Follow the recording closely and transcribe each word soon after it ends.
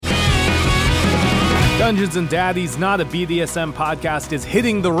Dungeons and Daddies, Not a BDSM Podcast is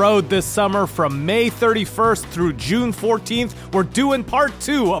hitting the road this summer from May 31st through June 14th. We're doing part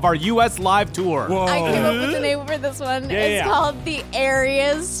 2 of our U.S. live tour. Whoa. I came up with the name for this one. Yeah, it's called the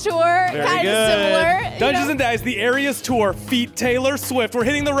Areas Tour. Very Kind good. of similar. Dungeons and Daddies, the Areas Tour, feat Taylor Swift. We're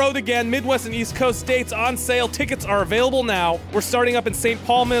hitting the road again. Midwest and East Coast states on sale. Tickets are available now. We're starting up in St.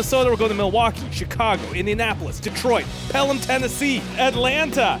 Paul, Minnesota. We're going to Milwaukee, Chicago, Indianapolis, Detroit, Pelham, Tennessee,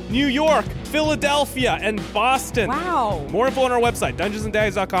 Atlanta, New York, Philadelphia, and Boston. Wow. More info on our website,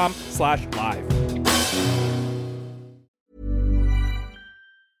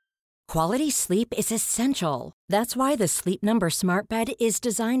 dungeonsanddaddies.com/live. Quality sleep is essential. That's why the Sleep Number Smart Bed is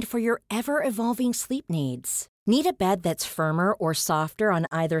designed for your ever-evolving sleep needs. Need a bed that's firmer or softer on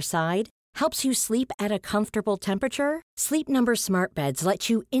either side? Helps you sleep at a comfortable temperature? Sleep Number Smart Beds let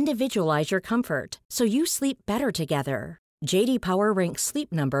you individualize your comfort, so you sleep better together. J.D. Power ranks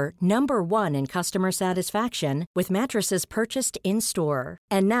Sleep Number number 1 in customer satisfaction with mattresses purchased in-store.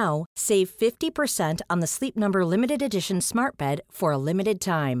 And now, save 50% on the Sleep Number Limited Edition Smart Bed for a limited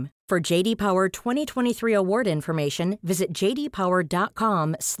time. For J.D. Power 2023 award information, visit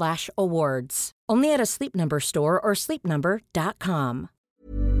jdpower.com/awards. Only at a Sleep Number store or sleepnumber.com.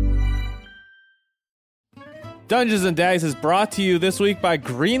 Dungeons and Daddies is brought to you this week by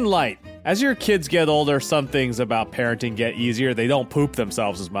Greenlight. As your kids get older, some things about parenting get easier. They don't poop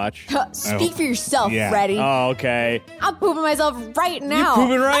themselves as much. Speak for yourself, Yeah. Freddie. Oh, okay. I'm pooping myself right now.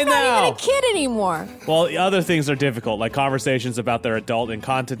 pooping right I'm not now. even a kid anymore. Well, other things are difficult, like conversations about their adult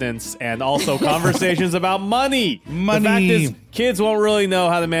incontinence and also conversations about money. Money. The fact is, kids won't really know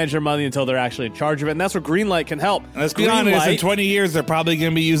how to manage their money until they're actually in charge of it, and that's where Greenlight can help. Let's be honest, in Greenlight- 20 years, they're probably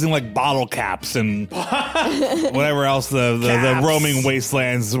going to be using like bottle caps and whatever else the Caps. roaming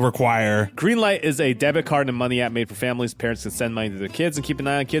wastelands require. Greenlight is a debit card and money app made for families. Parents can send money to their kids and keep an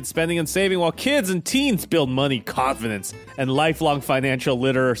eye on kids' spending and saving, while kids and teens build money confidence and lifelong financial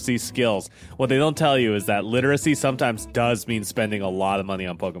literacy skills. What they don't tell you is that literacy sometimes does mean spending a lot of money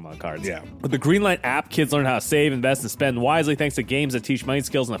on Pokemon cards. Yeah. With the Greenlight app, kids learn how to save, invest, and spend wisely thanks to games that teach money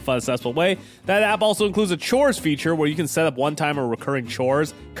skills in a fun, accessible way. That app also includes a chores feature where you can set up one-time or recurring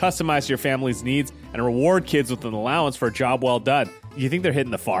chores, customize your family's needs, and reward kids with an allowance for a job well done. You think they're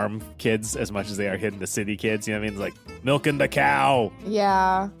hitting the farm kids as much as they are hitting the city kids? You know what I mean? It's like milking the cow.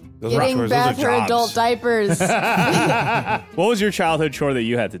 Yeah. Those are Getting chores, those are Beth her jobs. adult diapers. What was your childhood chore that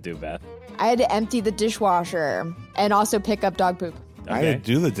you had to do, Beth? I had to empty the dishwasher and also pick up dog poop. I didn't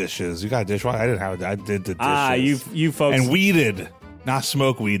do the dishes. You got a dishwasher? I didn't have it. I did the dishes. Ah, you folks. And weeded. Not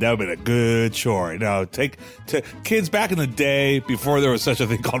smoke weed. That would have been a good chore. No, kids back in the day before there was such a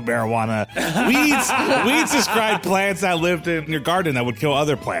thing called marijuana. Weeds described plants that lived in your garden that would kill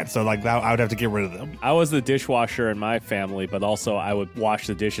other plants. So like that, I would have to get rid of them. I was the dishwasher in my family, but also I would wash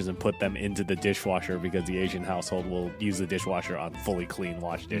the dishes and put them into the dishwasher because the Asian household will use the dishwasher on fully clean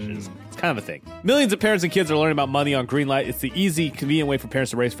washed dishes. It's kind of a thing. Millions of parents and kids are learning about money on Greenlight. It's the easy, convenient way for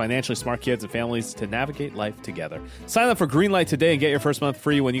parents to raise financially smart kids and families to navigate life together. Sign up for Greenlight today and get your first month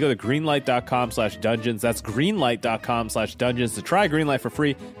free when you go to greenlight.com/dungeons. That's greenlight.com/dungeons to try Greenlight for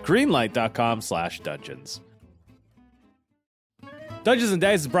free. Greenlight.com/dungeons. Dungeons and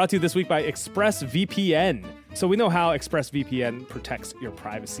Daddies is brought to you this week by ExpressVPN. So we know how ExpressVPN protects your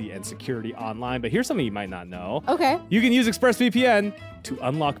privacy and security online, but here's something you might not know. Okay. You can use ExpressVPN to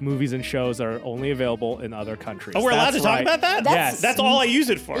unlock movies and shows that are only available in other countries. Oh, we're allowed to That's talk right. about that? Yes. That's all I use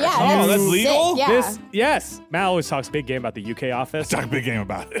it for. Yeah. Oh, that's legal? Yeah. Yes. Matt always talks big game about the UK office. Talk a big game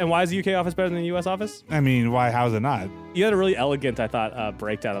about it. And why is the UK office better than the US office? I mean, why? How is it not? You had a really elegant, I thought,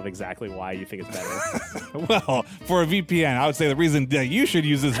 breakdown of exactly why you think it's better. Well, for a VPN, I would say the reason that you should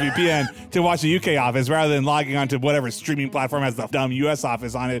use this VPN to watch the UK office rather than logging onto whatever streaming platform has the dumb US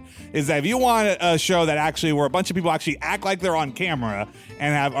office on it is that if you want a show that actually where a bunch of people actually act like they're on camera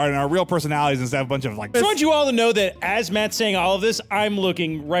and are real personalities instead of a bunch of like. I just want you all to know that as Matt's saying all of this, I'm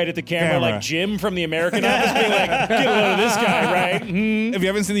looking right at the camera like Jim from the American Office, being like, get a load of this guy, right? If you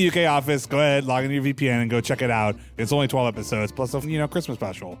haven't seen the UK office, go ahead, log into your VPN and go check it out. It's only 12 episodes plus a Christmas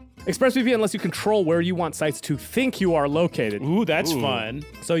special. ExpressVPN lets you control where you want sites to think you are located. Ooh, that's fun.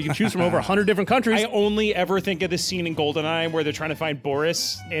 So you can choose from over 100 different countries. I only ever think of this scene in GoldenEye where they're trying to find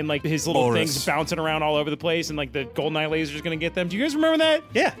Boris and like his little Boris. things bouncing around all over the place and like the GoldenEye laser's gonna get them. Do you guys remember that?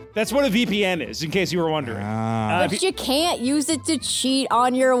 Yeah. That's what a VPN is, in case you were wondering. But you can't use it to cheat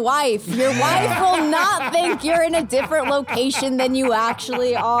on your wife. Your wife will not think you're in a different location than you actually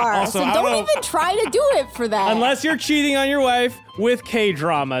actually are. Also, so I don't don't know- even try to do it for that. Unless you're cheating on your wife with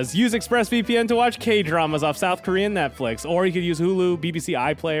K-dramas. Use ExpressVPN to watch K-dramas off South Korean Netflix, or you could use Hulu, BBC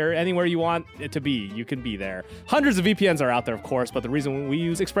iPlayer, anywhere you want it to be. You can be there. Hundreds of VPNs are out there, of course, but the reason we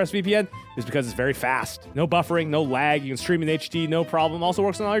use ExpressVPN is because it's very fast. No buffering, no lag. You can stream in HD, no problem. Also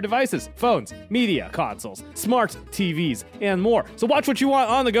works on all your devices, phones, media consoles, smart TVs, and more. So watch what you want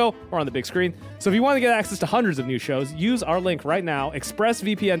on the go or on the big screen. So if you want to get access to hundreds of new shows, use our link right now,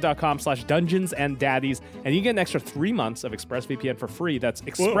 expressvpn.com/dungeonsandaddies, and you get an extra 3 months of ExpressVPN for free. That's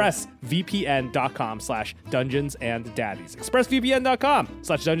expressvpn.com/dungeonsandaddies.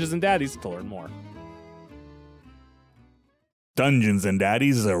 expressvpn.com/dungeonsandaddies to learn more. Dungeons and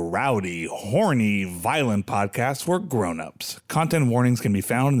Daddies is a rowdy, horny, violent podcast for grown-ups. Content warnings can be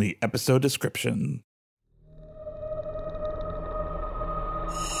found in the episode description.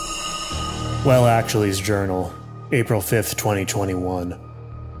 Well Actually's Journal, April 5th, 2021.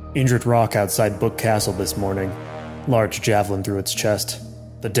 Injured rock outside Book Castle this morning. Large javelin through its chest.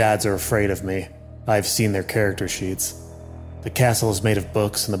 The dads are afraid of me. I've seen their character sheets. The castle is made of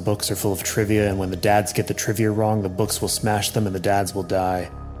books, and the books are full of trivia, and when the dads get the trivia wrong, the books will smash them and the dads will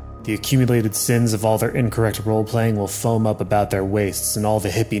die. The accumulated sins of all their incorrect role-playing will foam up about their waists, and all the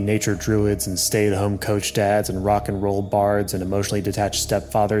hippie nature druids and stay-at-home coach dads and rock and roll bards and emotionally detached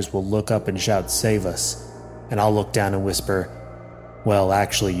stepfathers will look up and shout, "Save us." And I'll look down and whisper, "Well,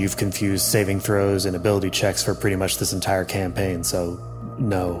 actually, you've confused saving throws and ability checks for pretty much this entire campaign, so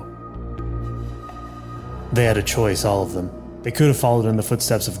no." They had a choice, all of them. They could have followed in the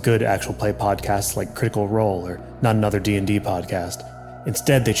footsteps of good actual play podcasts like Critical Role or Not Another D&D podcast.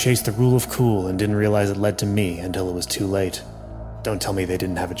 Instead, they chased the rule of cool and didn't realize it led to me until it was too late. Don't tell me they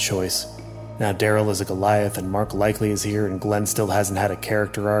didn't have a choice. Now Daryl is a Goliath and Mark Likely is here and Glenn still hasn't had a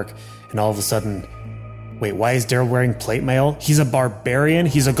character arc, and all of a sudden... Wait, why is Daryl wearing plate mail? He's a barbarian?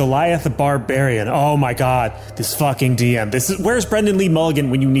 He's a Goliath barbarian. Oh my god. This fucking DM. Where's Brendan Lee Mulligan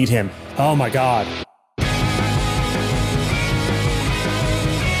when you need him? Oh my god.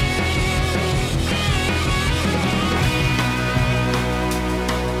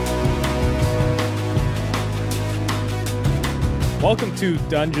 Welcome to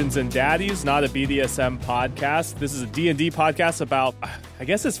Dungeons and Daddies, not a BDSM podcast. This is a D&D podcast about, I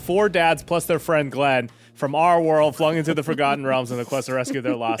guess it's 4 dads plus their friend Glenn from our world flung into the Forgotten Realms in the quest to rescue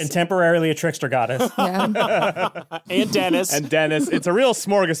their lost. And temporarily a trickster goddess. Yeah. And Dennis. And Dennis. It's a real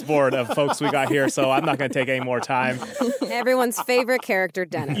smorgasbord of folks we got here, so I'm not going to take any more time. Everyone's favorite character,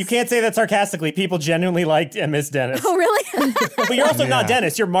 Dennis. You can't say that sarcastically. People genuinely liked and miss Dennis. Oh, really? But you're also not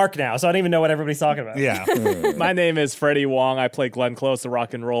Dennis. You're Mark now, so I don't even know what everybody's talking about. Yeah. My name is Freddie Wong. I play Glenn Close, the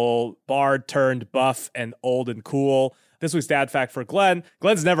rock and roll bard turned buff and old and cool. This week's dad fact for Glenn.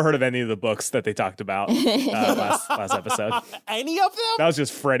 Glenn's never heard of any of the books that they talked about last episode. Any of them? That was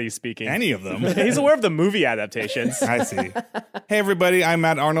just Freddie speaking. Any of them. He's aware of the movie adaptations. I see. Hey, everybody. I'm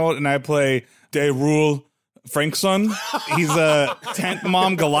Matt Arnold, and I play Dayrul Frankson. He's a tent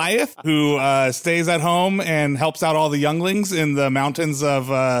mom Goliath who stays at home and helps out all the younglings in the mountains of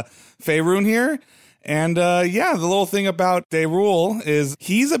Faerun here. And yeah, the little thing about Dayrul is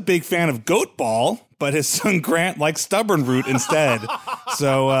he's a big fan of Goat Ball, but his son Grant likes Stubborn Root instead.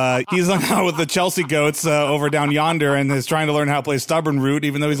 So he's hung out with the Chelsea goats over down yonder and is trying to learn how to play Stubborn Root,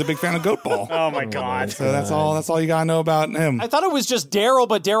 even though he's a big fan of Goat Ball. Oh my god. So that's all you gotta know about him. I thought it was just Daryl,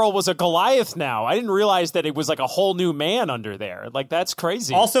 but Daryl was a Goliath now. I didn't realize that it was like a whole new man under there. Like, that's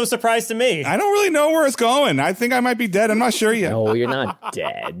crazy. Also a surprise to me. I don't really know where it's going. I think I might be dead. I'm not sure yet. No, you're not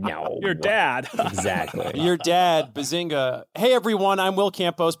dead. No. Your dad. Exactly. Your dad, Bazinga. Hey, everyone. I'm Will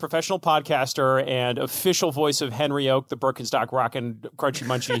Campos, professional podcaster and official voice of Henry Oak, the Birkenstock rockin' crunchy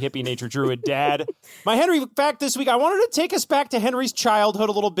munchy hippie nature druid dad. My Henry fact this week, I wanted to take us back to Henry's childhood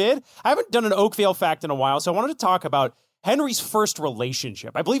a little bit. I haven't done an Oakvale fact in a while, so I wanted to talk about Henry's first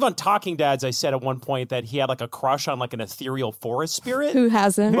relationship. I believe on Talking Dads, I said at one point that he had like a crush on like an ethereal forest spirit. Who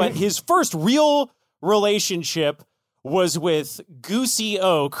hasn't? But his first real relationship was with Goosey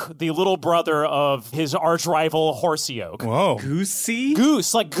Oak, the little brother of his arch rival Horsey Oak. Whoa. Goosey?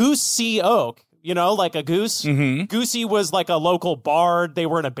 Goose, like Goosey Oak. You know, like a goose. Mm-hmm. Goosey was like a local bard. They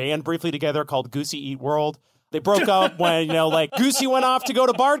were in a band briefly together called Goosey Eat World. They broke up when, like Goosey went off to go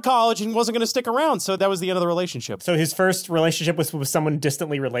to Bard College and wasn't going to stick around. So that was the end of the relationship. So his first relationship was with someone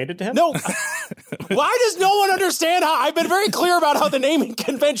distantly related to him? No. Why does no one understand how? I've been very clear about how the naming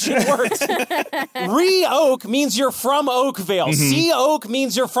convention works. Re-Oak means you're from Oakvale. Mm-hmm. C-Oak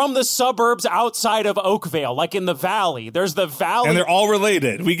means you're from the suburbs outside of Oakvale, like in the valley. There's the valley. And they're all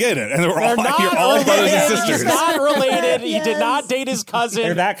related. We get it. And They're not you're all related. brothers and sisters. He's not related. He did not date his cousin.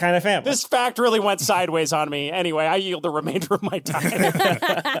 They're that kind of family. This fact really went sideways on me. me. Anyway, I yield the remainder of my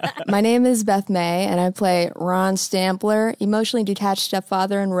time. My name is Beth May, and I play Ron Stampler, emotionally detached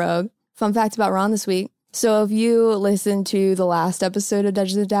stepfather in Rogue. Fun fact about Ron this week. So if you listened to the last episode of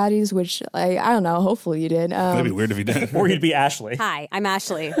Dungeons and Daddies, which I don't know, hopefully you did. That'd be weird if you didn't. Or you'd be Ashley. Hi, I'm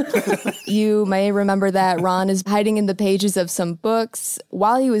Ashley. You may remember that Ron is hiding in the pages of some books.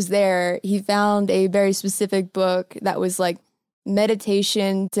 While he was there, he found a very specific book that was like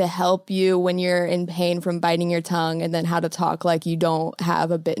meditation to help you when you're in pain from biting your tongue, and then how to talk like you don't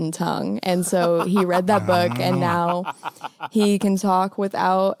have a bitten tongue. And so he read that book, and now he can talk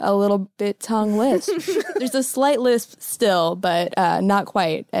without a little bit tongue lisp. There's a slight lisp still, but not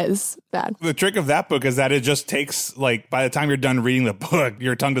quite as bad. The trick of that book is that it just takes, like, by the time you're done reading the book,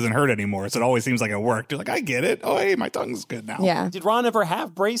 your tongue doesn't hurt anymore. So it always seems like it worked. You're like, I get it. Oh, hey, my tongue's good now. Yeah. Did Ron ever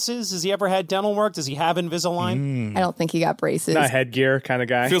have braces? Has he ever had dental work? Does he have Invisalign? I don't think he got braces. Not a headgear kind of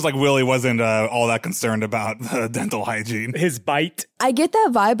guy. Feels like Willie wasn't all that concerned about dental hygiene. His bite. I get that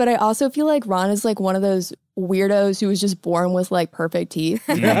vibe, but I also feel like Ron is like one of those weirdos who was just born with like perfect teeth.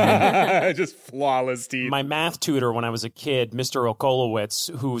 Just flawless teeth. My math tutor when I was a kid, Mr.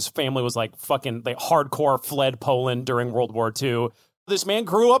 Okolowitz, whose family was like fucking, they hardcore fled Poland during World War II. This man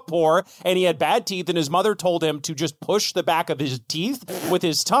grew up poor and he had bad teeth, and his mother told him to just push the back of his teeth with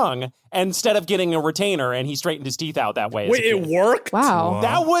his tongue instead of getting a retainer, and he straightened his teeth out that way. Wait, it worked? Wow.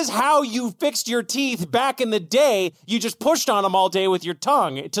 That was how you fixed your teeth back in the day. You just pushed on them all day with your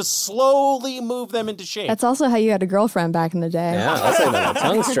tongue to slowly move them into shape. That's also how you had a girlfriend back in the day. Yeah, I'll say about my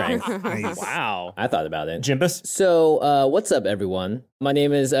tongue strength. Wow. I thought about it. Jimbus? So, what's up, everyone? My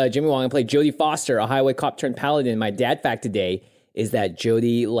name is Jimmy Wong. I play Jody Foster, a highway cop turned paladin. My dad fact today is that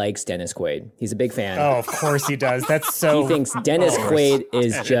Jody likes Dennis Quaid. He's a big fan. Oh, of course he does. That's so... He thinks Dennis Quaid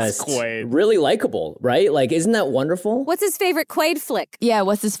is just really likable, right? Like, isn't that wonderful? What's his favorite Quaid flick? Yeah,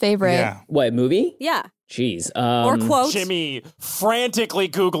 what's his favorite? Yeah. What, movie? Yeah. Jeez. Or quote. Jimmy frantically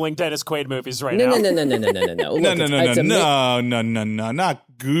Googling Dennis Quaid movies right No, now. no. Look, No, not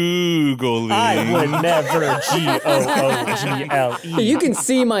Googly. I would never Google. You can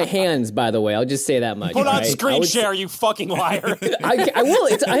see my hands, by the way. I'll just say that much. Put on right? screen share, you fucking liar. I will.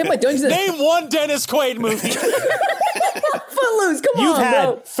 I have my Dungeons. Name one Dennis Quaid movie. Footloose, come You've on, had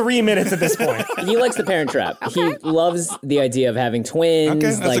bro. 3 minutes at this point. He likes The Parent Trap. He loves the idea of having twins. Okay,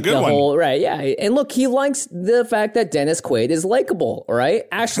 that's like a good the one. whole right, yeah. And look, he likes the fact that Dennis Quaid is likable, all right?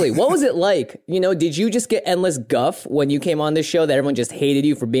 Ashley, what was it like? You know, did you just get endless guff when you came on this show that everyone just hated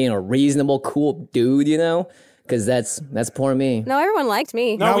you for being a reasonable, cool dude, you know? Because that's poor me. No, everyone liked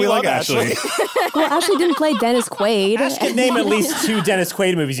me. No, we like love Ashley. Well, Ashley didn't play Dennis Quaid. Ash can name at least 2 Dennis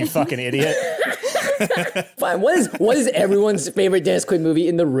Quaid movies, you fucking idiot. Fine. What is everyone's favorite Dennis Quaid movie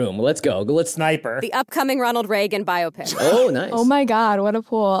in the room? Let's go. Let's Sniper. The upcoming Ronald Reagan biopic. Oh, nice. Oh my God, what a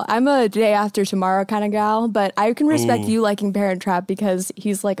pool. I'm a day after tomorrow kind of gal, but I can respect you liking Parent Trap because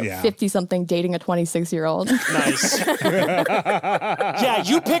he's like Yeah. 50-something dating a 26-year-old. Nice. Yeah,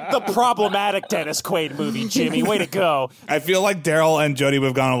 you picked the problematic Dennis Quaid movie, Jimmy. Way to go. I feel like Daryl and Jody would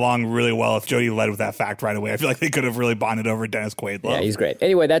have gone along really well if Jody led with that fact right away. I feel like they could have really bonded over Dennis Quaid love. Yeah, he's great.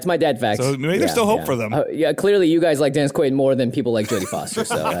 Anyway, that's my dad facts. So maybe there's still hope for them. Yeah, clearly you guys like Dennis Quaid more than people like Jodie Foster,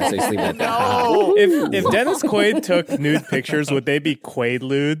 so that's just leave it at that. If Dennis Quaid took nude pictures, would they be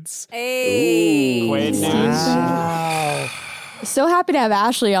Quaidludes? Hey. Quaid news. So happy to have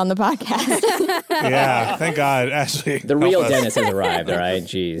Ashley on the podcast. Yeah, thank God, Ashley. The help real us. Dennis has arrived, all right?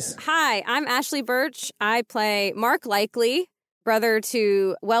 Jeez. Hi, I'm Ashley Birch. I play Mark Likely, brother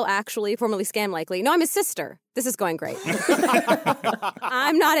to, well, actually, formerly Scam Likely. No, I'm his sister. This is going great.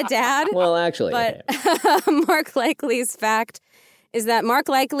 I'm not a dad. Well, actually. But Mark Likely's fact is that Mark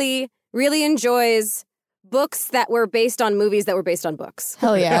Likely really enjoys books that were based on movies that were based on books.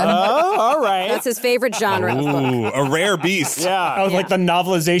 Hell yeah. Oh, all right. That's his favorite genre of book. Ooh, a rare beast. Yeah. Oh, like the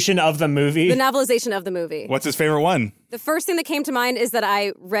novelization of the movie? The novelization of the movie. What's his favorite one? The first thing that came to mind is that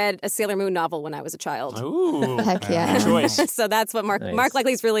I read a Sailor Moon novel when I was a child. Ooh. Heck yeah. Good choice. So that's what Mark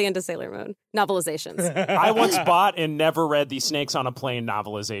Likely's really into Sailor Moon novelizations. I once bought and never read the Snakes on a Plane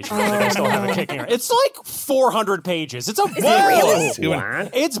novelization. I think I still have it kicking around. It's like 400 pages. It's a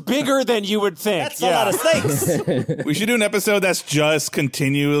It's bigger than you would think. That's a lot of snakes. We should do an episode that's just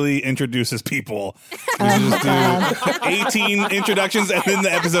continually introduces people. We should just do 18 introductions and then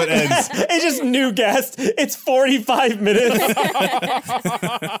the episode ends. It's just new guest. It's 45 minutes.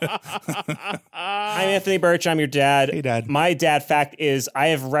 I'm Anthony Birch. I'm your dad. Hey, Dad. My dad fact is I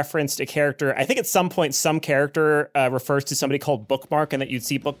have referenced a character. I think at some point some character refers to somebody called Bookmark and that you'd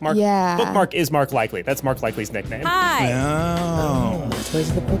see Bookmark. Yeah. Bookmark is Mark Likely. That's Mark Likely's nickname. Hi. Oh. Toys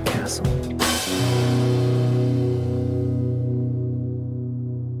of the Book Castle.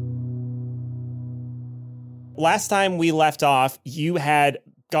 last time we left off, you had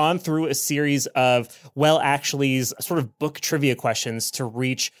gone through a series of Actually's sort of book trivia questions to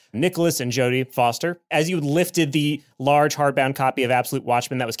reach Nicholas and Jodie Foster. As you lifted the large hardbound copy of Absolute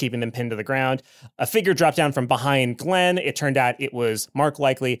Watchmen that was keeping them pinned to the ground, a figure dropped down from behind Glenn. It turned out it was Mark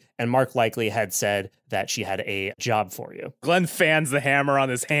Likely, and Mark Likely had said that she had a job for you. Glenn fans the hammer on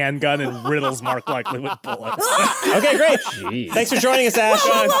his handgun and riddles Mark Likely with bullets. Okay, great. Jeez. Thanks for joining us, Ash.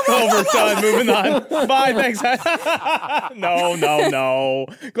 Over, done, moving on. Bye, thanks. No.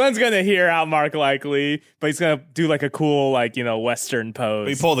 Glenn's going to hear out Mark Likely, but he's going to do like a cool, Western pose.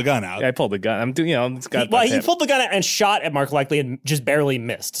 He pulled the gun out. Yeah, I pulled the gun. I'm doing, it's got he pulled the gun out and shot at Mark Likely and just barely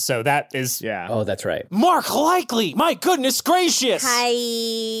missed. So that is... Yeah. Oh, that's right. Mark Likely! My goodness gracious! Hi.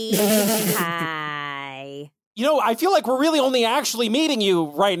 You know, I feel like we're really only actually meeting you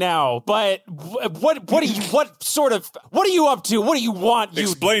right now, but what are you up to? What do you want?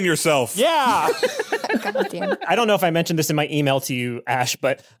 Explain yourself. Yeah. God damn. I don't know if I mentioned this in my email to you, Ash,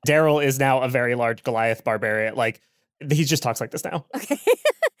 but Daryl is now a very large Goliath barbarian. Like, he just talks like this now. Okay.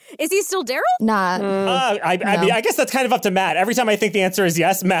 Is he still Daryl? Nah. I mean, I guess that's kind of up to Matt. Every time I think the answer is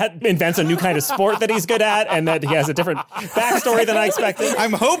yes, Matt invents a new kind of sport that he's good at and that he has a different backstory than I expected.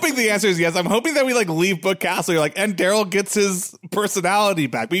 I'm hoping the answer is yes. I'm hoping that we leave Book Castle. And Daryl gets his personality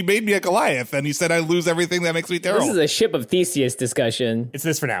back. We made me a Goliath, and he said I lose everything that makes me Daryl. This is a Ship of Theseus discussion. It's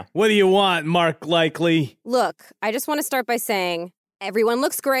this for now. What do you want, Mark Likely? Look, I just want to start by saying everyone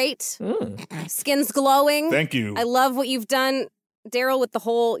looks great. Skin's glowing. Thank you. I love what you've done, Daryl, with the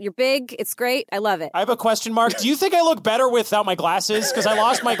whole, you're big. It's great. I love it. I have a question, Mark. Do you think I look better without my glasses? Because I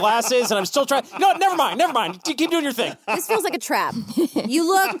lost my glasses and I'm still trying. No, never mind. Keep doing your thing. This feels like a trap. You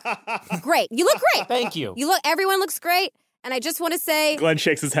look great. Thank you. Everyone looks great. And I just want to say, Glenn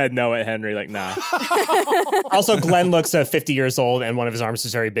shakes his head no at Henry, nah. Also, Glenn looks 50 years old and one of his arms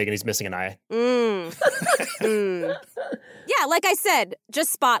is very big and he's missing an eye. Yeah, like I said,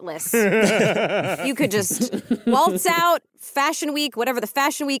 just spotless. You could just waltz out, Fashion Week, whatever the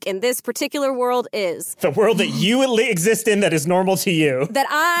Fashion Week in this particular world is. The world that you exist in that is normal to you. That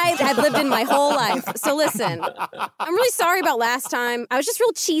I had lived in my whole life. So listen, I'm really sorry about last time. I was just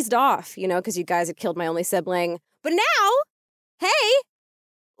real cheesed off, because you guys had killed my only sibling. But now, hey,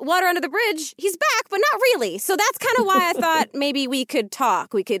 water under the bridge, he's back, but not really. So that's kind of why I thought maybe we could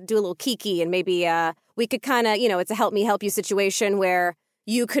talk. We could do a little kiki and maybe we could kind of, it's a help me help you situation where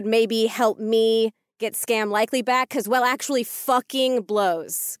you could maybe help me get Scam Likely back because, actually fucking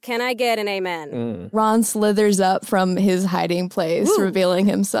blows. Can I get an amen? Ron slithers up from his hiding place, revealing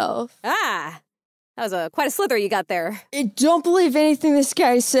himself. Ah, that was quite a slither you got there. I don't believe anything this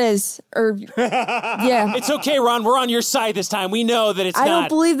guy says. Yeah. It's okay, Ron. We're on your side this time. We know that I don't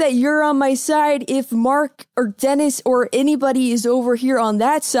believe that you're on my side if Mark or Dennis or anybody is over here on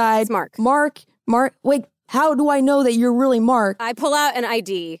that side. It's Mark. Mark, wait, how do I know that you're really Mark? I pull out an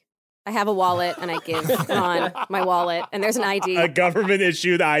ID. I have a wallet, and I give Ron my wallet, and there's an ID. A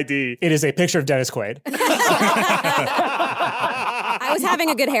government-issued ID. It is a picture of Dennis Quaid. I was having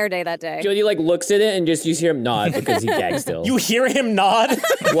a good hair day that day. Jodie looks at it and you hear him nod because he gagged still. You hear him nod?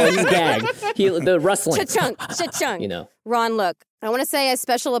 Well, he's gagged. The rustling. Cha-chunk. Ron, look, I want to say a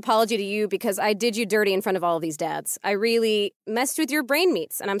special apology to you because I did you dirty in front of all of these dads. I really messed with your brain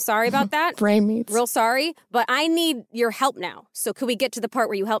meats, and I'm sorry about that. Brain meats. Real sorry, but I need your help now. So could we get to the part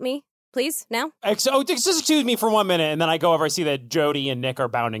where you help me? Please, now? Just excuse me for 1 minute, and then I go over, I see that Jodie and Nick are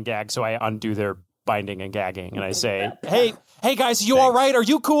bound and gagged, so I undo their binding and gagging, and I say, hey guys, you all right? Are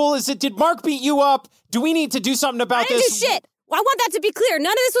you cool? Did Mark beat you up? Do we need to do something about this? I didn't do shit. I want that to be clear.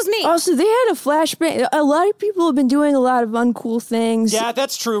 None of this was me. Also, they had a flashback. A lot of people have been doing a lot of uncool things. Yeah,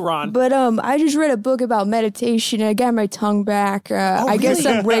 that's true, Ron. But I just read a book about meditation, and I got my tongue back. I guess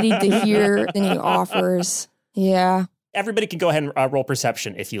I'm ready to hear any offers. Yeah. Everybody can go ahead and roll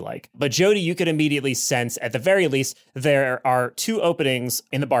perception if you like. But Jodie, you could immediately sense, at the very least, there are 2 openings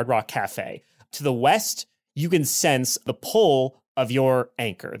in the Bard Rock Cafe. To the west, you can sense the pull of your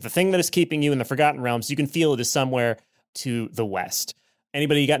anchor. The thing that is keeping you in the Forgotten Realms, you can feel it is somewhere to the west.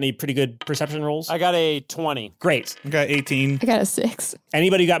 Anybody got any pretty good perception rolls? I got a 20. Great. I got 18. I got a 6.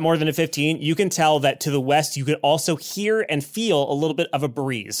 Anybody got more than a 15? You can tell that to the west, you could also hear and feel a little bit of a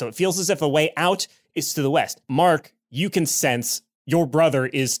breeze. So it feels as if the way out is to the west. Mark, you can sense your brother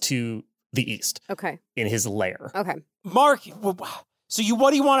is to the east. Okay. In his lair. Okay. Mark, so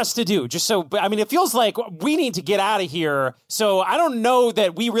what do you want us to do? It feels like we need to get out of here. So I don't know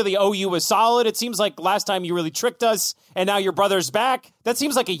that we really owe you a solid. It seems like last time you really tricked us, and now your brother's back. That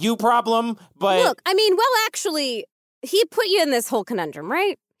seems like a you problem, but... Look, actually, he put you in this whole conundrum,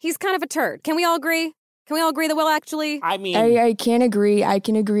 right? He's kind of a turd. Can we all agree? Can we all agree that Will actually? I mean, I can agree. I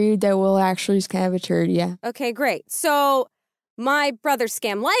can agree that Will actually is kind of a turd, yeah. Okay, great. So my brother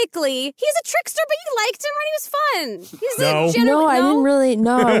Scam Likely, he's a trickster, but you liked him, right? He was fun. He's a No, I didn't really.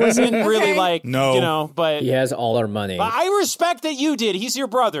 No, I wasn't. really like, No. you know, but He has all our money. but I respect that you did. He's your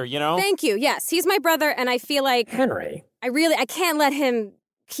brother, you know? Thank you. Yes, he's my brother, and I feel like Henry. I can't let him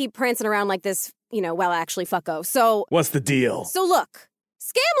keep prancing around like this, well, actually, fucko. So What's the deal? look,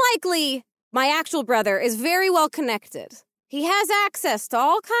 Scam Likely, my actual brother, is very well connected. He has access to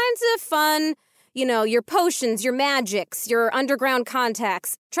all kinds of fun, your potions, your magics, your underground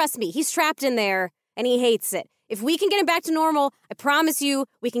contacts. Trust me, he's trapped in there, and he hates it. If we can get him back to normal, I promise you,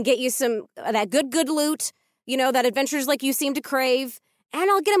 we can get you some that good loot, that adventures like you seem to crave,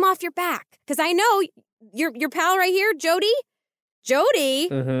 and I'll get him off your back. Because I know your pal right here, Jody,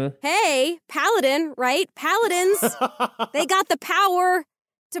 hey, Paladin, right? Paladins, they got the power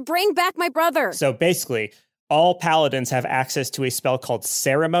to bring back my brother. So basically, all paladins have access to a spell called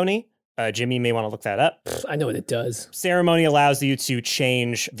Ceremony. Jimmy may want to look that up. I know what it does. Ceremony allows you to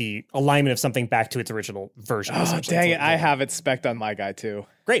change the alignment of something back to its original version. Oh, essentially. dang It's it. I have it spec'd on my guy, too.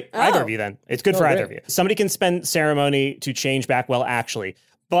 Great. Either of you then. It's good for either of you. Somebody can spend Ceremony to change back Well actually,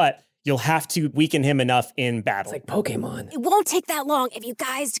 but you'll have to weaken him enough in battle. It's like Pokemon. It won't take that long if you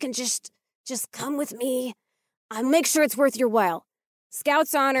guys can just come with me. I'll make sure it's worth your while.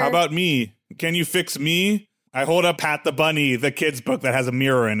 Scout's honor. How about me? Can you fix me? I hold up Pat the Bunny, the kid's book that has a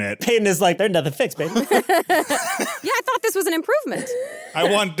mirror in it. Peyton is like, there's nothing fixed, baby. Yeah, I thought this was an improvement. I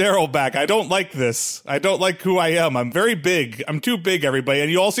want Daryl back. I don't like this. I don't like who I am. I'm very big. I'm too big, everybody.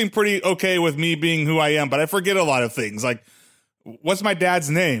 And you all seem pretty okay with me being who I am, but I forget a lot of things. Like, what's my dad's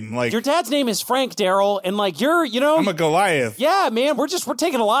name? Like, Your dad's name is Frank, Daryl, and like you're, I'm a Goliath. yeah, man, we're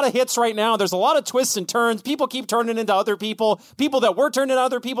taking a lot of hits right now. There's a lot of twists and turns. People keep turning into other people. People that were turning into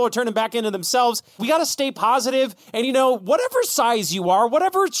other people are turning back into themselves. We got to stay positive. And whatever size you are,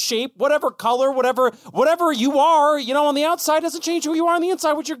 whatever shape, whatever color, whatever you are, on the outside doesn't change who you are on the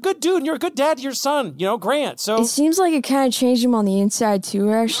inside. But you're a good dude and you're a good dad to your son, Grant. So It seems like it kind of changed him on the inside,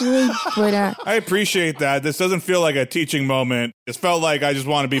 too, actually. But I appreciate that. This doesn't feel like a teaching moment. It felt like I just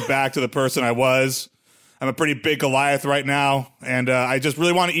want to be back to the person I was. I'm a pretty big Goliath right now, and I just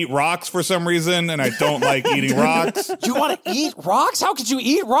really want to eat rocks for some reason, and I don't like eating rocks. you want to eat rocks? How could you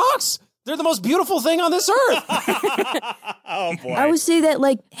eat rocks? They're the most beautiful thing on this earth. Oh, boy. I would say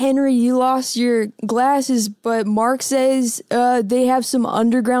that, Henry, you lost your glasses, but Mark says they have some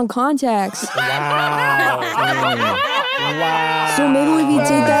underground contacts. Wow. So maybe if you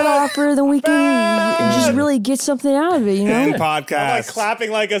take that offer, then we can just really get something out of it, End I'm podcast.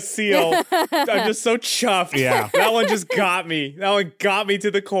 clapping like a seal. I'm just so chuffed. Yeah. That one just got me. That one got me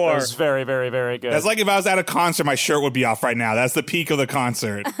to the core. That's very, very, very good. That's like if I was at a concert, my shirt would be off right now. That's the peak of the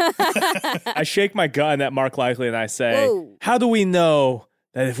concert. I shake my gun at Mark Likely and I say, Whoa. how do we know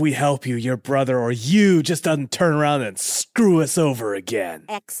that if we help you, your brother or you just doesn't turn around and screw us over again?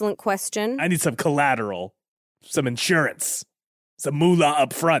 Excellent question. I need some collateral, some insurance, some moolah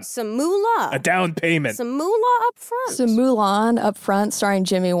up front, Some moolah. a down payment. Some moolah up front. Some Mulan up front starring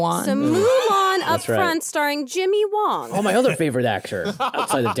Jimmy Wan. Some Mulan up That's right. front starring Jimmy Wong. Oh, my other favorite actor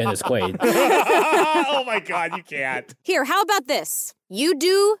outside of Dennis Quaid. Oh my God, you can't. Here, how about this? You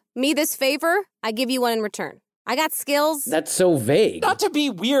do me this favor, I give you one in return. I got skills. That's so vague. Not to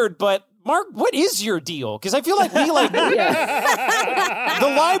be weird, but Mark, what is your deal? Because I feel like the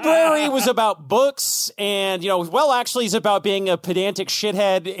library was about books, and Well actually is about being a pedantic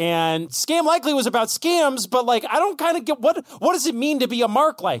shithead, and Scam Likely was about scams. But I don't kind of get what does it mean to be a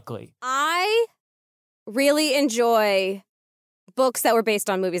Mark Likely? I really enjoy books that were based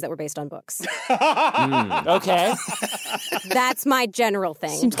on movies that were based on books. Okay, That's my general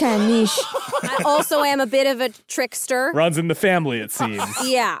thing. Seems kind of niche. I also am a bit of a trickster. Runs in the family, it seems.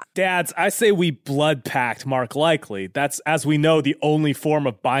 Yeah. Dads, I say we blood pact Mark Likely. That's, as we know, the only form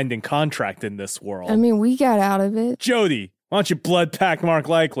of binding contract in this world. I mean, we got out of it. Jody, why don't you blood pact Mark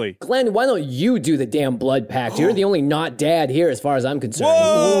Likely? Glenn, why don't you do the damn blood pact? You're the only not dad here as far as I'm concerned.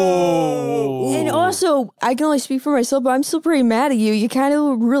 And also, I can only speak for myself, but I'm still pretty mad at you. You kind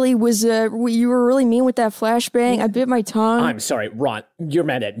of really you were really mean with that flashbang. I bit my tongue. I'm sorry, Ron, you're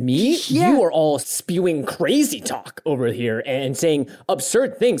mad at me? Yeah. You are all spewing crazy talk over here and saying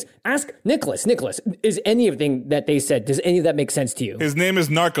absurd things. Ask Nicholas. Nicholas, is anything that they said, does any of that make sense to you? His name is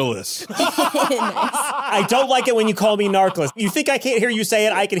Narcolis. I don't like it when you call me Narcolis. You think I can't hear you say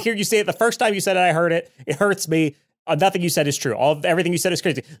it? I can hear you say it. The first time you said it, I heard it. It hurts me. Nothing you said is true. Everything you said is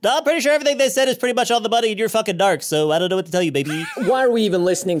crazy. No, I'm pretty sure everything they said is pretty much on the money and you're fucking dark, so I don't know what to tell you, baby. Why are we even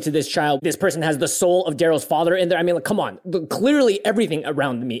listening to this child? This person has the soul of Daryl's father in there. I mean, like, come on. Clearly, everything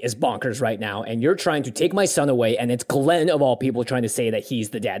around me is bonkers right now, and you're trying to take my son away, and it's Glenn, of all people, trying to say that he's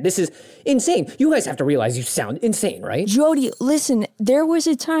the dad. This is insane. You guys have to realize you sound insane, right? Jody, listen, there was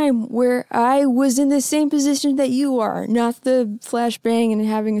a time where I was in the same position that you are. Not the flashbang and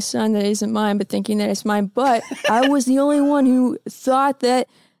having a son that isn't mine, but thinking that it's mine. But I was the only one who thought that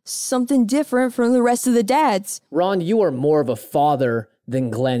something different from the rest of the dads. Ron, you are more of a father than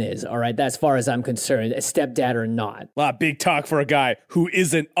Glenn is, all right? That's as far as I'm concerned, a stepdad or not. A lot of big talk for a guy who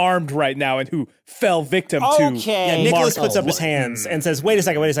isn't armed right now and who fell victim to. Yeah, Nicholas puts up his hands and says, wait a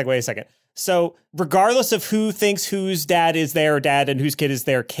second. So regardless of who thinks whose dad is their dad and whose kid is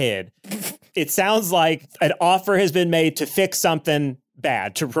their kid, it sounds like an offer has been made to fix something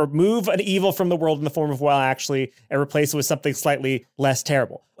bad, to remove an evil from the world in the form of actually and replace it with something slightly less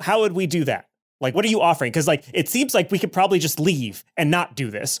terrible. How would we do that? Like, what are you offering? Because, like, it seems like we could probably just leave and not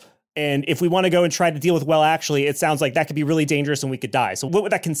do this. And if we want to go and try to deal with actually, it sounds like that could be really dangerous and we could die. So what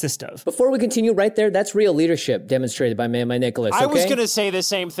would that consist of? Before we continue right there, that's real leadership demonstrated by my Nicholas, okay? I was going to say the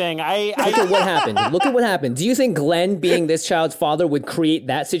same thing. Look at what happened. Look at what happened. Do you think Glenn, being this child's father, would create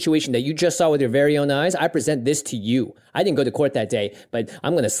that situation that you just saw with your very own eyes? I present this to you. I didn't go to court that day, but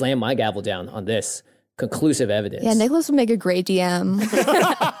I'm going to slam my gavel down on this. Conclusive evidence. Yeah, Nicholas would make a great DM.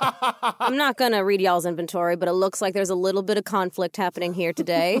 I'm not going to read y'all's inventory, but it looks like there's a little bit of conflict happening here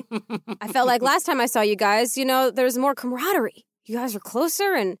today. I felt like last time I saw you guys, there's more camaraderie. You guys are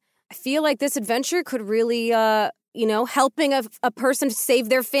closer, and I feel like this adventure could really, helping a person to save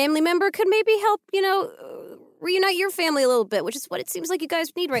their family member could maybe help, reunite your family a little bit, which is what it seems like you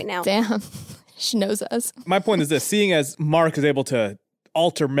guys need right now. Damn. She knows us. My point is this, seeing as Mark is able to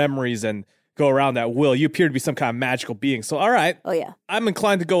alter memories and go around at will, you appear to be some kind of magical being. So, all right. Oh, yeah. I'm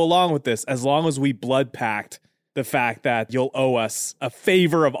inclined to go along with this as long as we blood pact the fact that you'll owe us a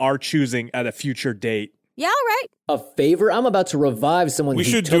favor of our choosing at a future date. Yeah, all right. A favor? I'm about to revive someone. We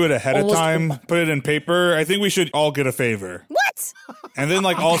should do it ahead of time, put it in paper. I think we should all get a favor. What? And then,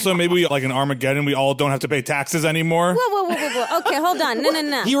 also, maybe like in Armageddon, we all don't have to pay taxes anymore. Whoa. Okay, hold on.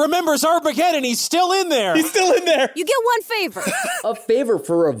 No. He remembers Armageddon. He's still in there. He's still in there. You get one favor. A favor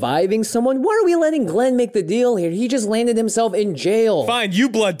for reviving someone? Why are we letting Glenn make the deal here? He just landed himself in jail. Fine, you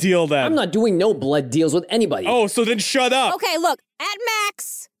blood deal then. I'm not doing no blood deals with anybody. Oh, so then shut up. Okay, look, at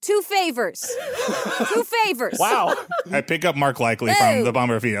max, 2 favors. 2 favors. Wow. I pick up Mark Likely from the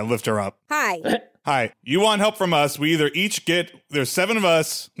Bomber Feet. I lift her up. Hi. Hi. You want help from us? We either each get, there's 7 of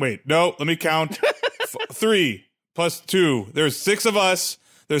us. Wait, no, let me count. 3 plus 2. There's 6 of us.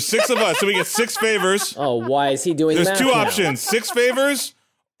 There's 6 of us, so we get 6 favors. Oh, why is he doing that? There's 2 options. 6 favors,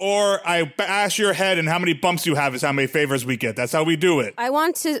 or I bash your head and how many bumps you have is how many favors we get. That's how we do it. I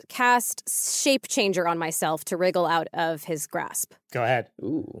want to cast Shape Changer on myself to wriggle out of his grasp. Go ahead.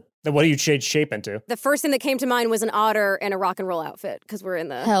 Ooh. Then what do you change shape into? The first thing that came to mind was an otter and a rock and roll outfit, because we're in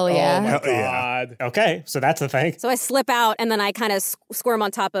the... Hell yeah. Oh my Hell God. Okay, so that's the thing. So I slip out, and then I kind of squirm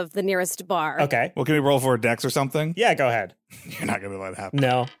on top of the nearest bar. Okay. Well, can we roll for a dex or something? Yeah, go ahead. You're not going to let it happen.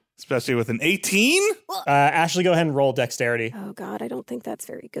 No. Especially with an 18? Ashley, go ahead and roll dexterity. Oh, God, I don't think that's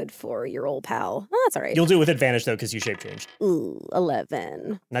very good for your old pal. Oh, that's all right. You'll do it with advantage, though, because you shape changed. Ooh,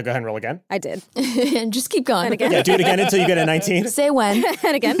 11. Now go ahead and roll again. I did. And just keep going. And again. Yeah, do it again until you get a 19. Say when.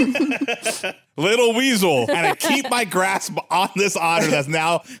 And again. Little weasel. And I keep my grasp on this otter that's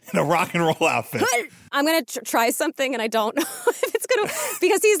now in a rock and roll outfit. I'm going to try something, and I don't know if it's going to...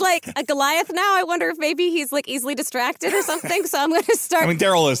 Because he's like a Goliath now. I wonder if maybe he's like easily distracted or something. So I'm going to start... I mean,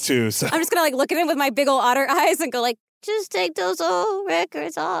 Daryl is too, so... I'm just going to look at him with my big old otter eyes and go like, just take those old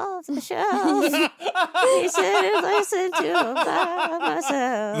records off the shelf. He said, listen to them by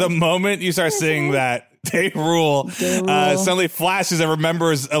myself. The moment you start singing that, Day Rule suddenly flashes and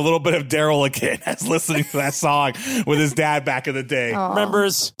remembers a little bit of Daryl again as listening to that song with his dad back in the day. Aww.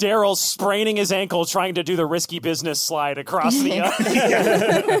 Remembers Daryl spraining his ankle trying to do the risky business slide across the...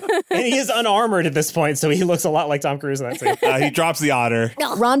 And he is unarmored at this point, so he looks a lot like Tom Cruise in that scene. He drops the otter.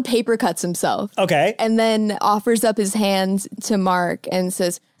 Ron paper cuts himself. Okay. And then offers up his hands to Mark and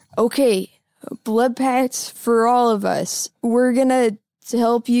says, okay, blood pacts for all of us. We're going to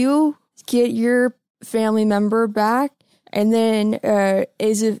help you get your family member back. And then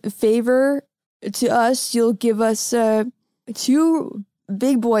as a favor to us, you'll give us 2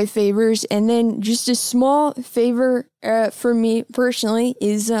 big boy favors. And then just a small favor for me personally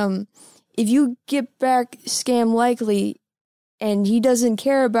is if you get back Scam Likely and he doesn't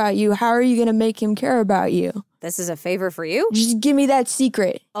care about you, how are you going to make him care about you? This is a favor for you? Just give me that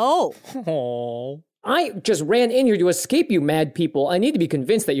secret. Oh. Oh. I just ran in here to escape you mad people. I need to be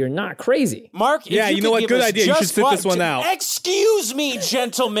convinced that you're not crazy. Mark, if Yeah, you know what? Good idea. You should sit this one out. Excuse me,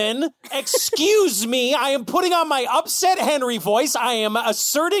 gentlemen. Excuse me. I am putting on my upset Henry voice. I am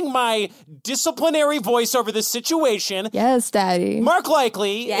asserting my disciplinary voice over this situation. Yes, Daddy. Mark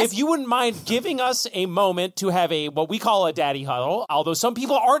Likely, Yes. if you wouldn't mind giving us a moment to have a what we call a daddy huddle, although some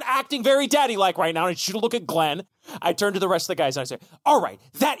people aren't acting very daddy-like right now, and you should look at Glenn. I turn to the rest of the guys and I say, all right,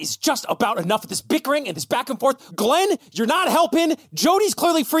 that is just about enough of this bickering and this back and forth. Glenn, you're not helping. Jody's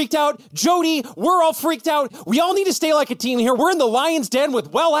clearly freaked out. Jody, we're all freaked out. We all need to stay like a team here. We're in the lion's den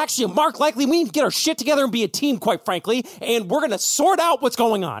with, well, actually, Mark Likely. We need to get our shit together and be a team, quite frankly, and we're going to sort out what's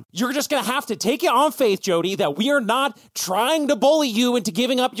going on. You're just going to have to take it on faith, Jody, that we are not trying to bully you into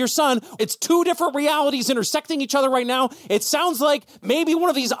giving up your son. It's two different realities intersecting each other right now. It sounds like maybe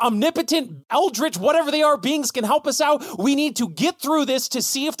one of these omnipotent, eldritch, whatever they are, beings can help us out. We need to get through this to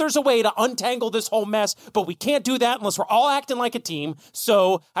see if there's a way to untangle this whole mess, but we can't do that unless we're all acting like a team.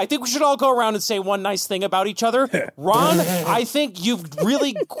 So I think we should all go around and say one nice thing about each other. Ron, I think you've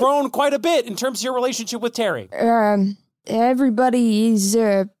really grown quite a bit in terms of your relationship with Terry. Everybody is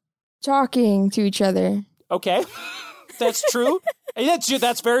talking to each other. Okay, that's true.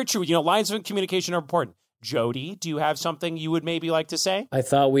 That's very true. You know, lines of communication are important. Jody, do you have something you would maybe like to say? I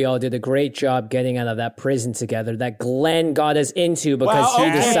thought we all did a great job getting out of that prison together that Glenn got us into because he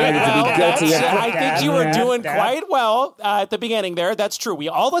decided to be guilty of... I think you were doing quite well at the beginning there. That's true.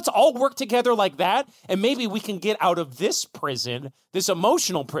 Let's all work together like that, and maybe we can get out of this prison, this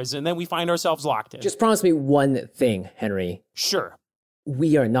emotional prison, that we find ourselves locked in. Just promise me one thing, Henry. Sure.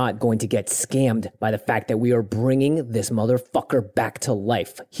 We are not going to get scammed by the fact that we are bringing this motherfucker back to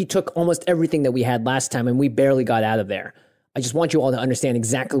life. He took almost everything that we had last time and we barely got out of there. I just want you all to understand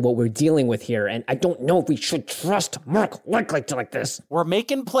exactly what we're dealing with here, and I don't know if we should trust Mark Likely like this. We're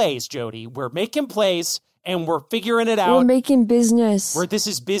making plays, Jody. We're making plays, and we're figuring it out. We're making business. This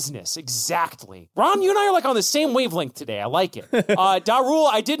is business, exactly. Ron, you and I are like on the same wavelength today. I like it. Darul,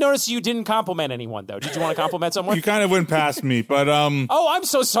 I did notice you didn't compliment anyone, though. Did you want to compliment someone? You kind of went past me, but Oh, I'm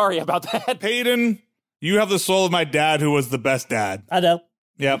so sorry about that. Peyton, you have the soul of my dad, who was the best dad. I know.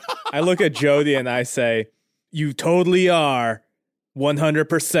 Yep. I look at Jody and I say, you totally are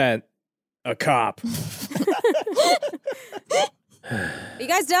 100% a cop. Are you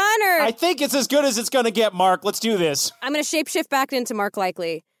guys done, or? I think it's as good as it's going to get, Mark. Let's do this. I'm going to shapeshift back into Mark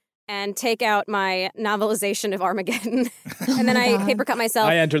Likely and take out my novelization of Armageddon. And then I paper cut myself.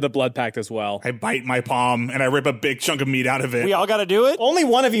 I enter the blood pact as well. I bite my palm and I rip a big chunk of meat out of it. We all got to do it? Only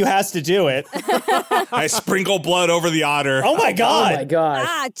one of you has to do it. I sprinkle blood over the otter. Oh my god. Oh my gosh.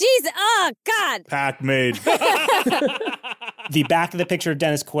 Ah, Jesus. Oh, God. Pact made. The back of the picture of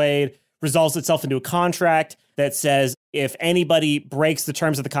Dennis Quaid resolves itself into a contract that says if anybody breaks the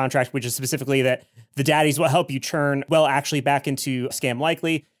terms of the contract, which is specifically that the daddies will help you turn, well, actually back into Scam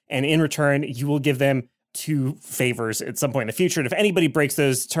Likely, and in return, you will give them 2 favors at some point in the future. And if anybody breaks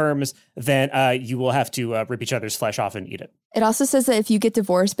those terms, then you will have to rip each other's flesh off and eat it. It also says that if you get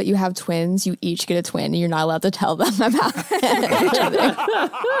divorced but you have twins, you each get a twin and you're not allowed to tell them about each other.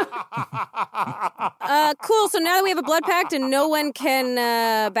 Cool. So now that we have a blood pact and no one can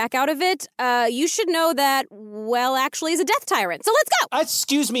back out of it, you should know that, well, actually, is a death tyrant. So let's go.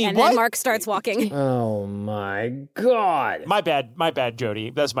 Excuse me, And what? then Mark starts walking. Oh my god. My bad, Jody.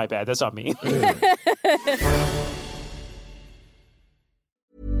 That's my bad. That's not me.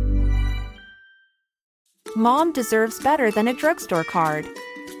 Mom deserves better than a drugstore card.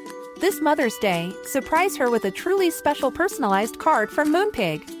 This Mother's Day, surprise her with a truly special personalized card from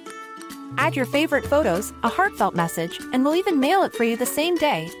Moonpig. Add your favorite photos, a heartfelt message, and we'll even mail it for you the same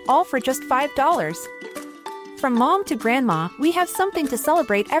day, all for just $5. From mom to grandma, we have something to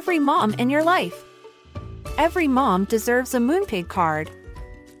celebrate every mom in your life. Every mom deserves a Moonpig card.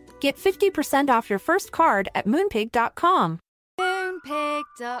 Get 50% off your first card at moonpig.com.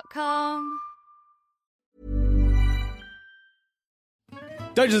 Moonpig.com.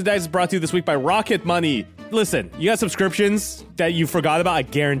 Dungeons and Dice is brought to you this week by Rocket Money. Listen, you got subscriptions that you forgot about. I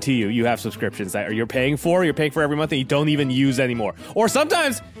guarantee you have subscriptions that you're paying for every month and you don't even use anymore. Or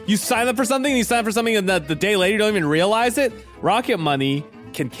sometimes you sign up for something and the day later you don't even realize it. Rocket Money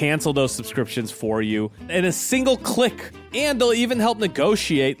can cancel those subscriptions for you in a single click. And they'll even help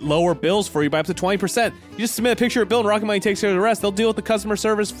negotiate lower bills for you by up to 20%. You You just submit a picture of bill and Rocket Money takes care of the rest. They'll deal with the customer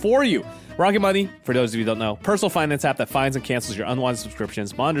service for you. Rocket Money, for those of you who don't know, personal finance app that finds and cancels your unwanted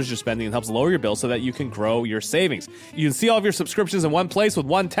subscriptions, monitors your spending, and helps lower your bill so that you can grow your savings. You can see all of your subscriptions in one place with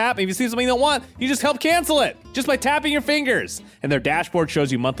one tap. And if you see something you don't want, you just help cancel it just by tapping your fingers. And their dashboard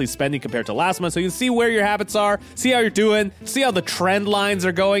shows you monthly spending compared to last month, so you can see where your habits are, see how you're doing, see how the trend lines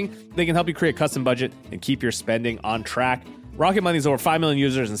are going. They can help you create a custom budget and keep your spending on track. Rocket Money's over 5 million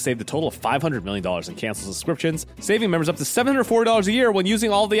users and saved a total of $500 million in canceled subscriptions, saving members up to $740 a year when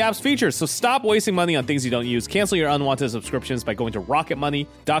using all of the app's features. So stop wasting money on things you don't use. Cancel your unwanted subscriptions by going to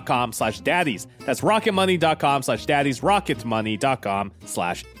rocketmoney.com/daddies. That's rocketmoney.com/daddies,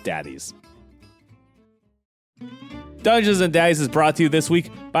 rocketmoney.com/daddies. Dungeons and Daddies is brought to you this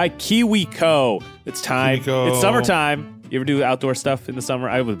week by KiwiCo. It's time. KiwiCo. It's summertime. You ever do outdoor stuff in the summer?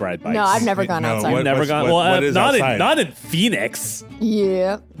 I would ride bikes. No, I've never gone outside. You've never gone? What is outside? Not in Phoenix.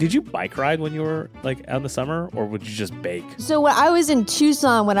 Yeah. Did you bike ride when you were like out in the summer, or would you just bake? So when I was in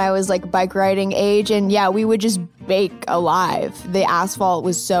Tucson when I was like bike riding age, and yeah, we would just bake alive. The asphalt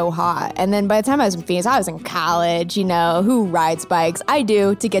was so hot. And then by the time I was in Phoenix, I was in college, you know, who rides bikes? I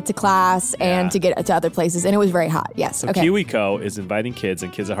do, to get to class and to get to other places. And it was very hot. Yes. So okay. KiwiCo is inviting kids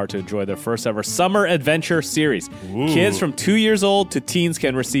and kids at heart to enjoy their first ever summer adventure series. Kids from 2 years old to teens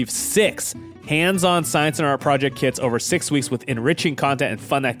can receive 6 hands-on science and art project kits over 6 weeks with enriching content and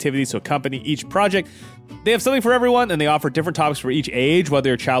fun activities to accompany each project. They have something for everyone, and they offer different topics for each age, whether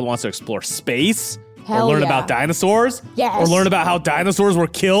your child wants to explore space, Hell or learn yeah. about dinosaurs, Yes. or learn about how dinosaurs were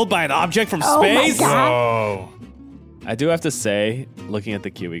killed by an object from space. My God. Oh. I do have to say, looking at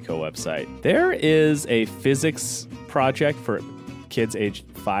the KiwiCo website, there is a physics project for kids aged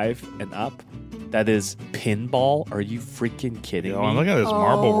 5 and up that is pinball. Are you freaking kidding Yo, me? I'm looking at this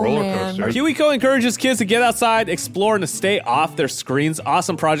marble roller man. coaster. KiwiCo encourages kids to get outside, explore, and to stay off their screens.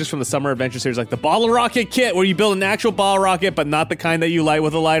 Awesome projects from the Summer Adventure Series, like the Bottle Rocket Kit, where you build an actual bottle rocket, but not the kind that you light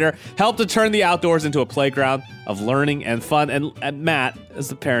with a lighter. Help to turn the outdoors into a playground of learning and fun. And Matt, as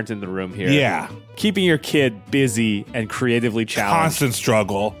the parent in the room here, Yeah. keeping your kid busy and creatively challenged. Constant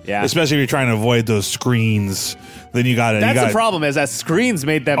struggle. Yeah. Especially if you're trying to avoid those screens. Then you got to. That's the problem, is that screens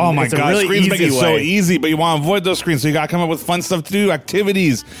made them. Oh my it's a God, really screens make easy it so way. easy, but you want to avoid those screens, so you got to come up with fun stuff to do,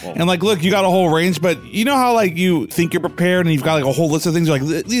 activities. And like, look, you got a whole range, but you know how like you think you're prepared and you've got like a whole list of things. You're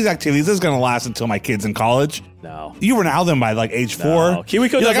like, these activities, this is going to last until my kid's in college. No. You were out them by like age 4. KiwiCo You're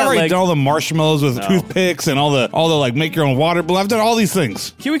does like, that, I've already like- done all the marshmallows with toothpicks and all the like make your own water balloon. I've done all these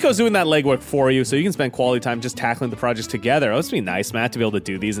things. KiwiCo's doing that legwork for you, so you can spend quality time just tackling the projects together. Oh, it's be nice, Matt, to be able to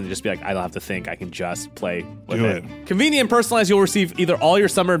do these and just be like, I don't have to think. I can just play with Do it. it. Convenient and personalized, you'll receive either all your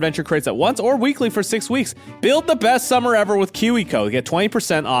summer adventure crates at once or weekly for 6 weeks. Build the best summer ever with KiwiCo. Get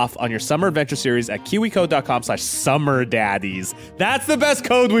 20% off on your summer adventure series at kiwico.com/summerdaddies. That's the best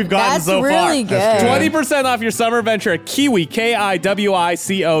code we've gotten That's so really far. good. 20% off your summer adventure at Kiwi,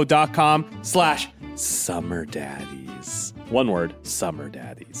 KIWICO.com/summerdaddies. One word,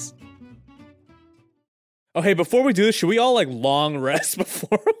 summerdaddies. Oh, hey, before we do this, should we all like long rest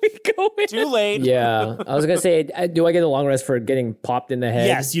before we go in? Too late. Yeah, I was gonna say, do I get a long rest for getting popped in the head?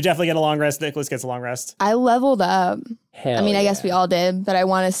 Yes, you definitely get a long rest. Nicholas gets a long rest. I leveled up. Hell I mean, I guess yeah. we all did, but I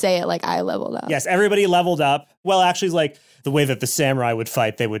want to say it like I leveled up. Yes, everybody leveled up. Well, actually, like the way that the samurai would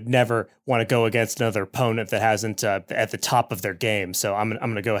fight, they would never want to go against another opponent that hasn't at the top of their game. So I'm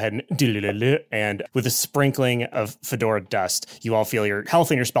gonna go ahead and with a sprinkling of fedora dust, you all feel your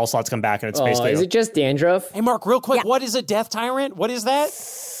health and your spell slots come back, and it's Oh, basically is it just dandruff? Hey, Mark, real quick, what is a death tyrant? What is that?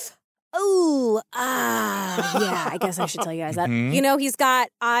 Ooh, yeah, I guess I should tell you guys that. You know, he's got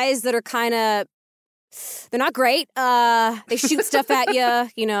eyes that are kind of, they're not great. They shoot stuff at you,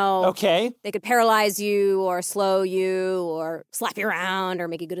 you know. Okay. They could paralyze you or slow you or slap you around or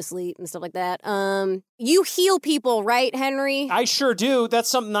make you go to sleep and stuff like that. You heal people, right, Henry? I sure do. That's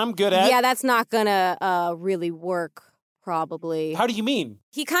something I'm good at. Yeah, that's not gonna really work, probably. How do you mean?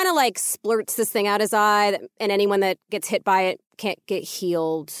 He kind of like splurts this thing out his eye, and anyone that gets hit by it can't get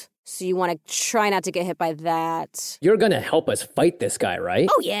healed. So you want to try not to get hit by that. You're gonna help us fight this guy, right?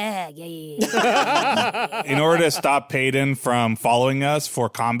 Oh, yeah. In order to stop Payton from following us for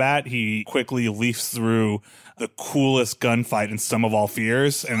combat, he quickly leafs through the coolest gunfight in Sum of All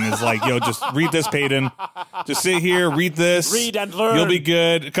Fears and is like, yo, just read this, Payton. Just sit here, read this. Read and learn. You'll be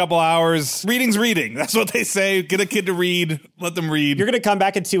good. A couple hours. Reading's reading. That's what they say. Get a kid to read. Let them read. You're going to come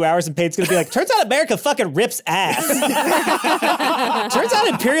back in 2 hours and Payton's going to be like, turns out America fucking rips ass. Turns out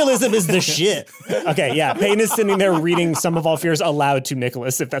imperialism is the shit. Okay, yeah. Payton is sitting there reading Sum of All Fears aloud to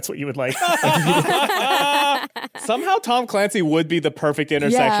Nicholas, if that's what you would like. Somehow Tom Clancy would be the perfect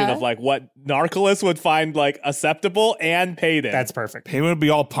intersection Yeah. of like what Narcolis would find like acceptable and Payton. That's perfect. Payton would be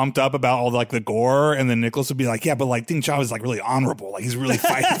all pumped up about all like the gore, and then Nicholas would be like, "Yeah, but like Ding Chao is like really honorable. Like he's really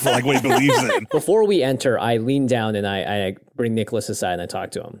fighting for like what he believes in." Before we enter, I lean down and I bring Nicholas aside and I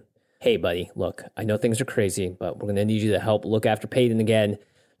talk to him. Hey, buddy, look, I know things are crazy, but we're going to need you to help look after Payton again.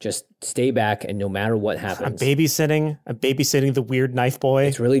 Just stay back, and no matter what I'm happens. babysitting the weird knife boy.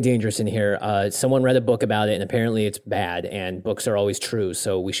 It's really dangerous in here. Someone read a book about it, and apparently it's bad, and books are always true,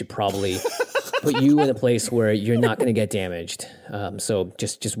 so we should probably put you in a place where you're not going to get damaged. So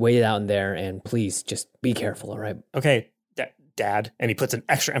just wait it out in there, and please, just be careful, all right? Okay, Dad. And he puts an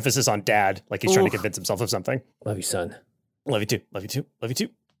extra emphasis on Dad, like he's trying to convince himself of something. Love you, son. Love you too. Love you too. Love you too.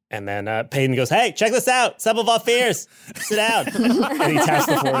 And then Payton goes, "Hey, check this out. Some of our fears. Sit down." And he taps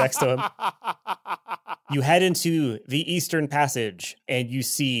the floor next to him. You head into the Eastern Passage and you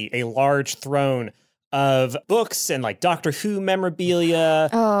see a large throne of books and like Doctor Who memorabilia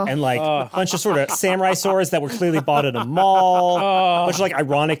and like a bunch of sort of samurai swords that were clearly bought at a mall. A bunch of like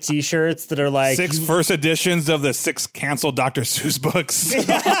ironic t-shirts that are like 6 first editions of the 6 canceled Dr. Seuss books.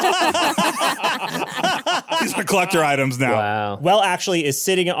 These are collector items now. Wow. Well actually is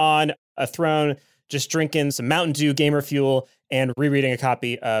sitting on a throne just drinking some Mountain Dew gamer fuel and rereading a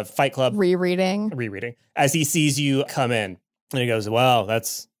copy of Fight Club. Rereading. As he sees you come in. And he goes, "Wow,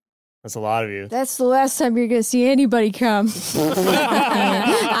 that's a lot of you." That's the last time you're going to see anybody come.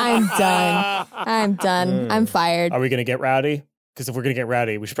 I'm done. I'm fired. Are we going to get rowdy? Because if we're going to get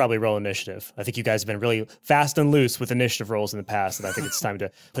rowdy, we should probably roll initiative. I think you guys have been really fast and loose with initiative rolls in the past, and I think it's time to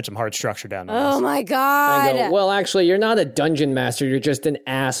put some hard structure down on Oh this. my I God. go, well, actually, you're not a dungeon master. You're just an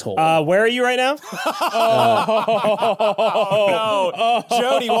asshole. Where are you right now? Oh, no.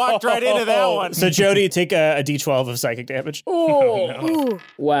 Jody walked right into that one. So, Jody, take a d12 of psychic damage. Ooh.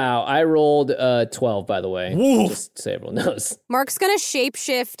 Wow, I rolled 12, by the way. Just so everyone knows. Mark's going to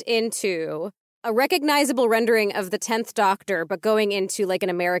shapeshift into a recognizable rendering of the 10th Doctor, but going into like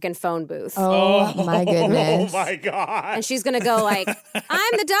an American phone booth. Oh, my goodness. Oh, my God. And she's going to go like,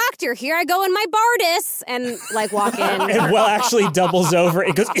 "I'm the Doctor. Here I go in my Bardis," and like walk in. And Well actually doubles over.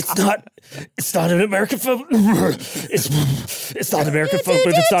 It goes, it's not an American phone. It's not an American phone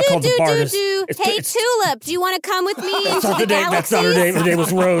booth. It's not called the Bardis. Hey, Tulip, do you want to come with me into the galaxies? That's not her name. Her name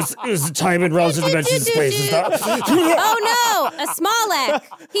was Rose. It was time and relative dimensions of space. It's not. Oh no, a Smolek.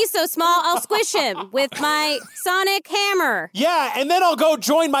 He's so small, I'll squish him with my sonic hammer. Yeah, and then I'll go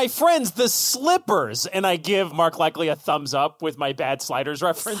join my friends, the Slippers. And I give Mark Likely a thumbs up with my bad Sliders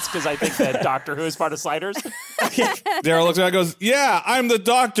reference because I think that Doctor Who is part of Sliders. Daryl looks around and goes, "Yeah, I'm the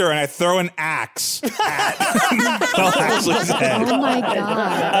Doctor," and I throw an axe at Well Ashley's head. Oh, my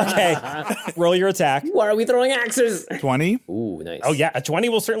God. Okay, roll your attack. Why are we throwing axes? 20. Ooh, nice. Oh yeah, a 20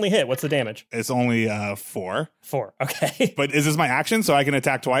 will certainly hit. What's the damage? It's only 4. 4. Okay. But is this my action so I can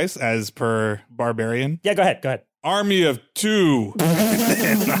attack twice as per Barbarian? Yeah, go ahead. Army of 2.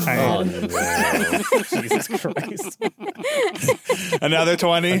 Oh, no. Jesus Christ. Another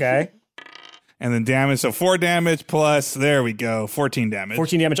 20. Okay. And then damage. So 4 damage plus, there we go, 14 damage.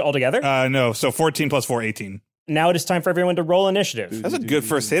 14 damage altogether. No, so 14 plus 4, 18. Now it is time for everyone to roll initiative. That's a good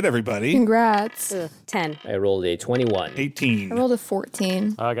first hit, everybody. Congrats. 10. I rolled a 21. 18. I rolled a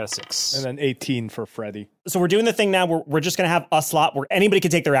 14. I got a 6. And then 18 for Freddy. So we're doing the thing now where we're just going to have a slot where anybody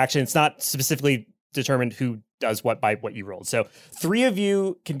can take their action. It's not specifically determined who does what by what you rolled. So 3 of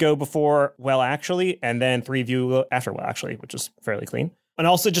you can go before Well Actually, and then 3 of you after Well Actually, which is fairly clean. And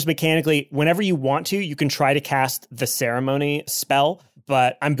also just mechanically, whenever you want to, you can try to cast the ceremony spell,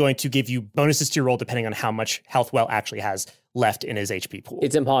 but I'm going to give you bonuses to your roll depending on how much health Well actually has left in his HP pool.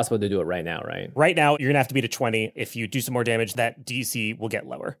 It's impossible to do it right now, right? Right now, you're going to have to beat a 20. If you do some more damage, that DC will get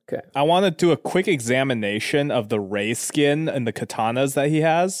lower. Okay. I want to do a quick examination of the Ray skin and the katanas that he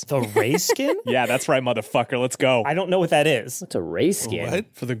has. The Ray skin? Yeah, that's right, motherfucker. Let's go. I don't know what that is. What's a ray skin? What?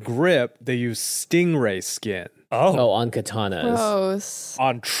 For the grip, they use stingray skin Oh, on katanas. Gross.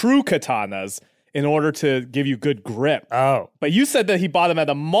 on true katanas in order to give you good grip. Oh. But you said that he bought them at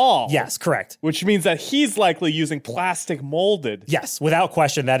a mall. Yes, correct. Which means that he's likely using plastic molded. Yes, without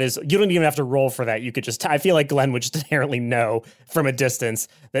question, that is, you don't even have to roll for that. You could just, I feel like Glenn would just inherently know from a distance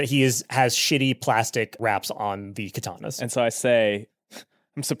that he has shitty plastic wraps on the katanas. And so I say,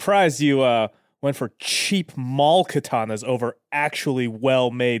 I'm surprised you went for cheap mall katanas over actually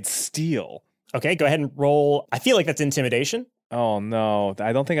well-made steel. Okay, go ahead and roll. I feel like that's intimidation. Oh, no.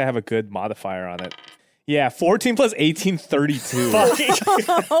 I don't think I have a good modifier on it. Yeah, 14 plus 18, 32. What?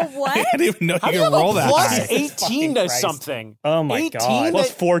 I didn't even know How you do you could have roll a that plus high. 18 to Christ. something? Oh my 18? God.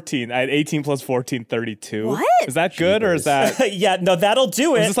 Plus 14. I had 18 plus 14, 32. What? Is that good or is that... Yeah, no, that'll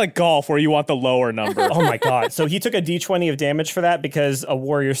do Is it. this like golf where you want the lower number? Oh my God. So he took a d20 of damage for that because a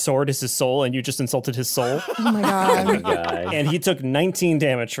warrior sword is his soul and you just insulted his soul. Oh my god. God. And he took 19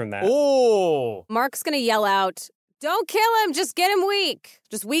 damage from that. Oh. Mark's gonna yell out, "Don't kill him, just get him weak.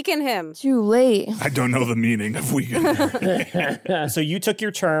 Just weaken him." Too late. I don't know the meaning of weekend. So you took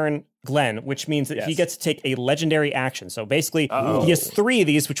your turn, Glenn, which means that he Yes. gets to take a legendary action. So basically, he has 3 of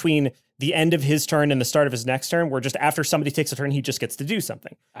these between the end of his turn and the start of his next turn, where just after somebody takes a turn, he just gets to do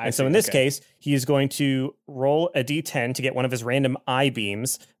something. And so in this case, he is going to roll a d10 to get one of his random eye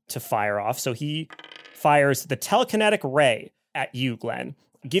beams to fire off. So he fires the telekinetic ray at you, Glenn.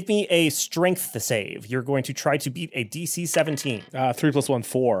 Give me a strength to save. You're going to try to beat a DC 17. 3 plus 1,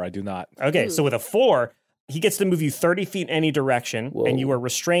 4. I do not. Okay, so with a 4, he gets to move you 30 feet in any direction, and you are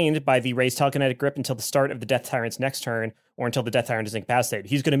restrained by the Ray's telekinetic grip until the start of the Death Tyrant's next turn, or until the Death Tyrant is incapacitated.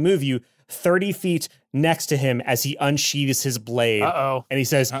 He's going to move you 30 feet next to him as he unsheathes his blade. Uh-oh. And he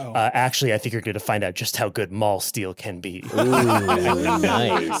says, actually, I think you're going to find out just how good Maul Steel can be. Ooh,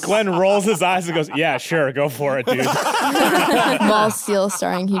 nice. Glenn rolls his eyes and goes, yeah, sure, go for it, dude. Maul Steel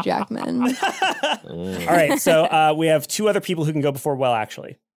starring Hugh Jackman. All right, so we have 2 other people who can go before Well,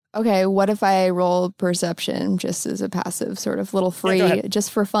 actually. Okay, what if I roll perception just as a passive sort of little free, go ahead. just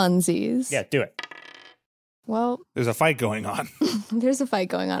for funsies? Yeah, do it. Well, There's a fight going on. there's a fight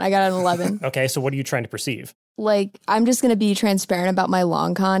going on. I got an 11. Okay, so what are you trying to perceive? Like, I'm just going to be transparent about my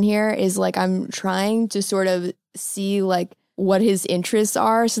long con here is like, I'm trying to sort of see like what his interests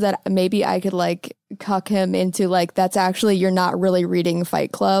are so that maybe I could like cuck him into like, that's actually, you're not really reading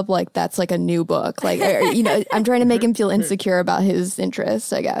Fight Club. Like, that's like a new book. Like, you know, I'm trying to make him feel insecure about his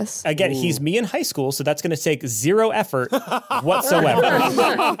interests, I guess. Again, he's me in high school, so that's going to take 0 effort whatsoever.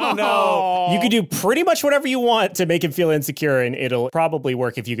 No. You could do pretty much whatever you want to make him feel insecure, and it'll probably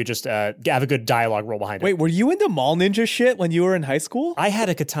work if you could just have a good dialogue roll behind it. Wait, were you into mall ninja shit when you were in high school? I had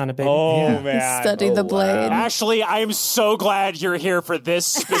a katana, baby. Oh, Yeah. man. Study the blade. Ashley, I am so glad you're here for this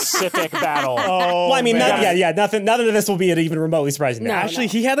specific battle. Well, I mean, nothing. None of this will be even remotely surprising. No. Actually,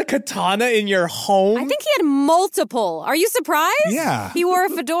 he had a katana in your home? I think he had multiple. Are you surprised? Yeah. He wore a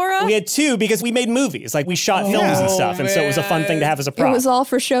fedora. We had 2 because we made movies. Like, we shot films and stuff, and so it was a fun thing to have as a It prop. was all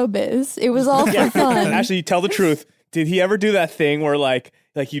for showbiz. It was all for fun. Actually, tell the truth. Did he ever do that thing where like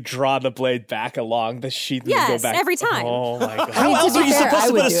you draw the blade back along the sheath and Yes, go back? every time. Oh my god. How to else be are you fair, supposed I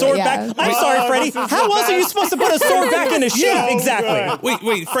to would put a do it, sword yeah. back? I'm sorry, Freddie. How else are you supposed to put a sword back in a sheath? Exactly.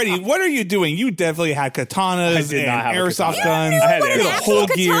 Wait, Freddie, what are you doing? You definitely had katanas I did not and have a airsoft katana. guns. I had What an airsoft. actual whole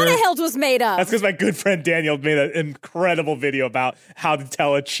katana gear. hilt was made of. That's because my good friend Daniel made an incredible video about how to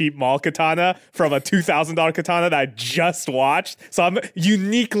tell a cheap mall katana from a $2,000 katana that I just watched. So I'm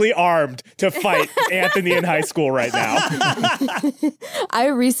uniquely armed to fight Anthony in high school right now. I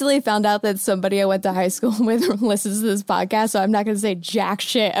recently found out that somebody I went to high school with listens to this podcast, so I'm not going to say jack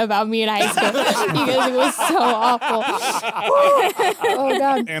shit about me in high school because it was so awful. Oh,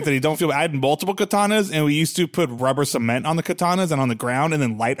 God. Anthony, don't feel bad. I had multiple katanas, and we used to put rubber cement on the katanas and on the ground, and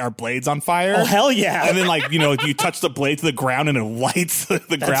then light our blades on fire. Oh, hell yeah. And then, like, you know, you touch the blade to the ground, and it lights the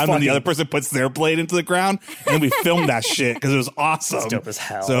ground, and the fucking- other person puts their blade into the ground, and we filmed that shit because it was awesome. That's dope as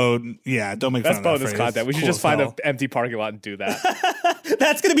hell. So, yeah, don't make That's fun of that bonus phrase. content. We should Cool just as find hell. an empty parking lot and do that.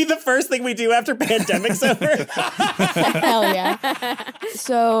 That's going to be the first thing we do after pandemic's over. Hell yeah.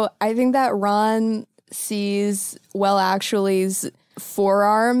 So I think that Ron sees Well Actually's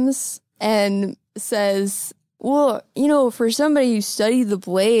forearms and says, well, you know, for somebody who studied the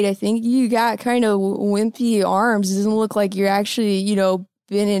blade, I think you got kind of wimpy arms. It doesn't look like you're actually, you know,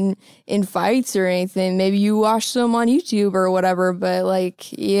 been in fights or anything. Maybe you watched some on YouTube or whatever, but like,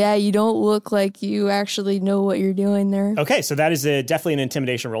 yeah, you don't look like you actually know what you're doing there. Okay, so that is definitely an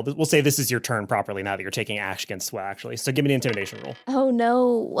intimidation roll. We'll say this is your turn properly now that you're taking action against Well, actually. So give me the intimidation roll. Oh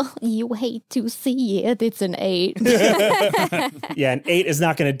no, you hate to see it. It's an 8. Yeah, an 8 is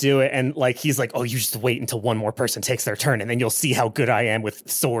not going to do it. And like he's like, oh, you just wait until one more person takes their turn, and then you'll see how good I am with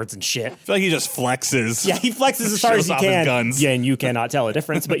swords and shit. I feel like he just flexes. Yeah, he flexes as hard as Shows he off his can. guns. Yeah, and you cannot tell a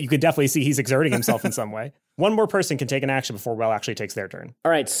difference, but you can definitely see he's exerting himself in some way. One more person can take an action before Well actually takes their turn.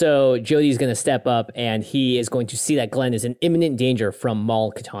 All right, so Jody's going to step up, and he is going to see that Glenn is in imminent danger from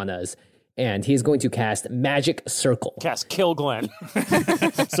Maul katanas, and he's going to cast Magic Circle. Cast Kill Glenn.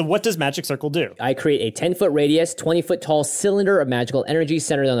 So what does Magic Circle do? I create a 10-foot radius, 20-foot tall cylinder of magical energy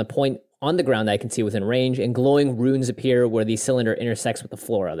centered on the point on the ground that I can see within range, and glowing runes appear where the cylinder intersects with the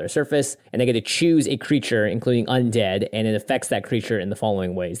floor of their surface, and I get to choose a creature, including undead, and it affects that creature in the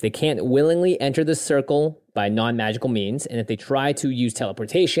following ways. They can't willingly enter the circle by non-magical means, and if they try to use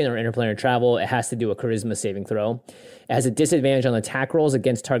teleportation or interplanar travel, it has to do a charisma saving throw. It has a disadvantage on attack rolls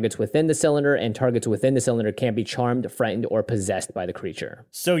against targets within the cylinder, and targets within the cylinder can't be charmed, frightened, or possessed by the creature.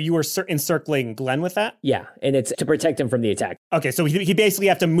 So you were encircling Glenn with that? Yeah, and it's to protect him from the attack. Okay, so he basically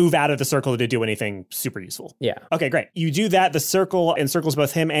have to move out of the circle to do anything super useful. Yeah. Okay, great. You do that. The circle encircles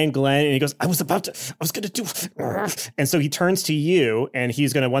both him and Glenn, and he goes, I was going to do... And so he turns to you, and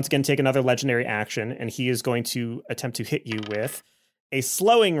he's going to once again take another legendary action, and he is going to attempt to hit you with a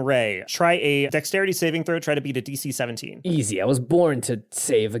slowing ray. Try a dexterity saving throw. Try to beat a DC 17. Easy. I was born to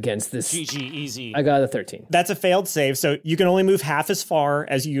save against this. GG, easy. I got a 13. That's a failed save, so you can only move half as far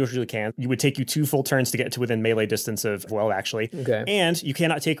as you usually can. You would take you 2 full turns to get to within melee distance of, well, actually. Okay. And you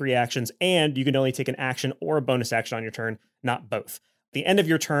cannot take reactions, and you can only take an action or a bonus action on your turn, not both. At the end of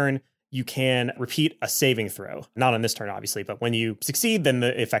your turn, you can repeat a saving throw. Not on this turn, obviously, but when you succeed, then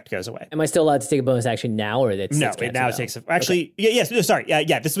the effect goes away. Am I still allowed to take a bonus action now, or that's No, now it takes... Actually, yes, no, sorry.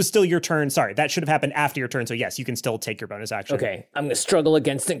 Yeah, this was still your turn. Sorry, that should have happened after your turn, so yes, you can still take your bonus action. Okay, I'm going to struggle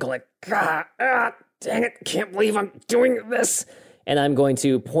against it and go like, dang it, can't believe I'm doing this. And I'm going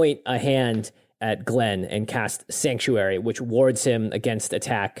to point a hand at Glenn and cast Sanctuary, which wards him against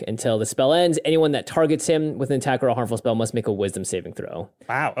attack until the spell ends. Anyone that targets him with an attack or a harmful spell must make a wisdom saving throw.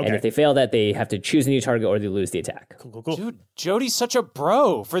 Wow, okay. And if they fail that, they have to choose a new target or they lose the attack. Cool. Dude, Jody's such a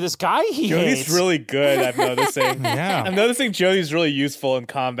bro for this guy he Jody's hates. really good, I'm noticing. Yeah. I'm noticing Jody's really useful in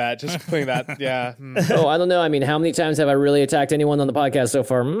combat. Just putting that, yeah. Oh, I don't know. I mean, how many times have I really attacked anyone on the podcast so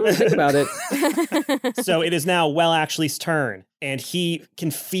far? Think about it. So it is now Well Actually's turn, and he can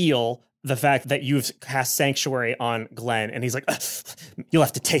feel the fact that you've cast Sanctuary on Glenn, and he's like, you'll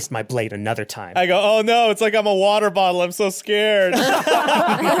have to taste my blade another time. I go, oh no, it's like I'm a water bottle. I'm so scared.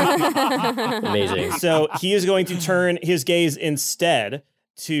 Amazing. So he is going to turn his gaze instead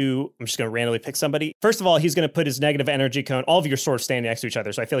to, I'm just going to randomly pick somebody. First of all, he's going to put his negative energy cone. All of you are sort of standing next to each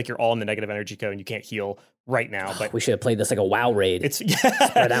other, so I feel like you're all in the negative energy cone. You can't heal right now, but We should have played this like a WoW raid. it's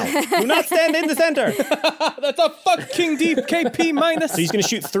Spread out. do not stand in the center. That's a fucking deep KP minus. So he's going to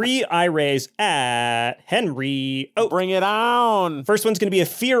shoot 3 eye rays at Henry. Oh, Bring it on. first one's going to be a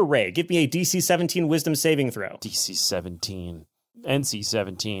fear ray. Give me a DC 17 wisdom saving throw. DC 17. NC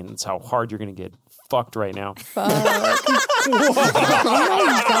 17. That's how hard you're going to get fucked right now. Fuck. Oh my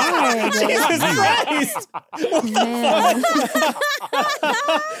god. Jesus Christ! Man.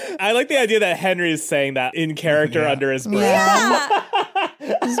 I like the idea that Henry is saying that in character under his breath.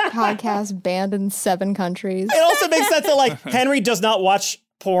 Yeah. This podcast banned in 7 countries. It also makes sense that, like, Henry does not watch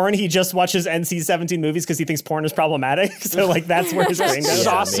porn. He just watches NC-17 movies because he thinks porn is problematic. So, like, that's where his brain goes.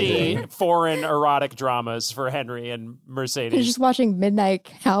 Saucy foreign erotic dramas for Henry and He's Mercedes. just watching Midnight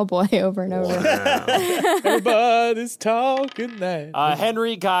Cowboy over and over. Everybody's talking now.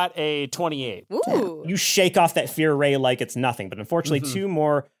 Henry got a 28. Ooh. You shake off that fear ray like it's nothing. But unfortunately, 2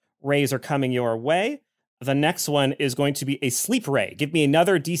 more rays are coming your way. The next one is going to be a sleep ray. Give me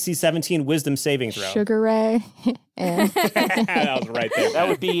another DC 17 wisdom saving throw. Sugar Ray. And That was right there. That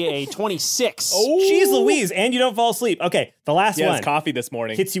would be a 26. Jeez Louise, and you don't fall asleep. Okay, the last Yeah, one it's coffee this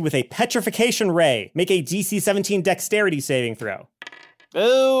morning. hits you with a petrification ray. Make a DC 17 dexterity saving throw.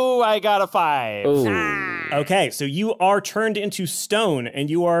 Oh, I got a 5. Okay, so you are turned into stone and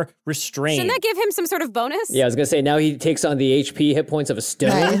you are restrained. Shouldn't that give him some sort of bonus? Yeah, I was going to say, now he takes on the HP hit points of a stone.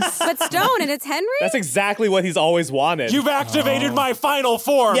 nice. But stone, and it's Henry? That's exactly what he's always wanted. You've activated my final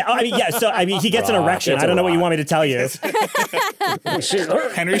form. Yeah, he gets an erection. I don't know what you want me to tell you.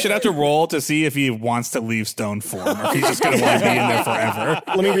 Henry should have to roll to see if he wants to leave stone form or if he's just going to want to be in there forever.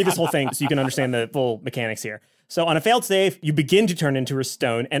 Let me read this whole thing so you can understand the full mechanics here. So on a failed save, you begin to turn into a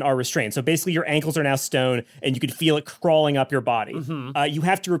stone and are restrained. So basically your ankles are now stone and you can feel it crawling up your body. You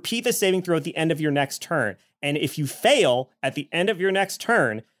have to repeat the saving throw at the end of your next turn. And if you fail at the end of your next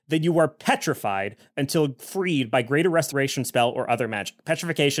turn, then you are petrified until freed by greater restoration spell or other magic.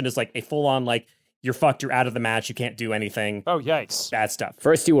 Petrification is like a full-on, like, you're fucked, you're out of the match, you can't do anything. Oh, yikes. Bad stuff.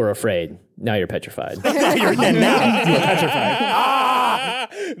 First you were afraid, now you're petrified. Now you're petrified.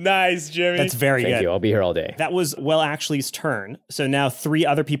 Nice, Jimmy. That's very Thank good. you, I'll be here all day. That was Well Actually's turn. So now 3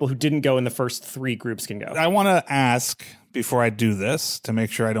 other people who didn't go in the first 3 groups can go. I want to ask before I do this to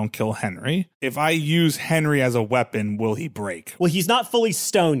make sure I don't kill Henry. If I use Henry as a weapon, will he break? Well, he's not fully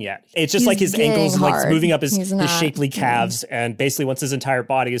stone yet. It's just He's like his getting ankles like hard. moving up his He's not- shapely calves, and basically once his entire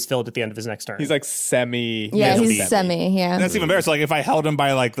body is filled at the end of his next turn. He's like semi. Yeah, middle he's semi, yeah. That's even better. So like if I held him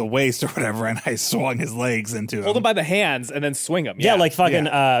by like the waist or whatever, whatever, and I swung his legs into him. Hold him by the hands and then swing him. Yeah, like fucking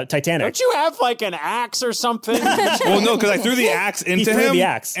Titanic. Don't you have like an axe or something? Well, no, because I threw the axe into threw him. the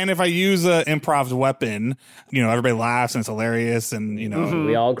axe. And if I use an improv weapon, everybody laughs and it's hilarious, and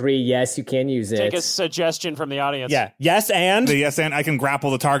We all agree, yes, you can use it. Take a suggestion from the audience. Yeah. Yes, and I can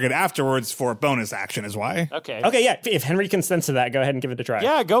grapple the target afterwards for a bonus action is why. Okay. okay, yeah. If Henry consents to that, go ahead and give it a try.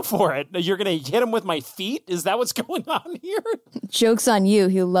 Yeah, go for it. You're gonna hit him with my feet? Is that what's going on here? Joke's on you.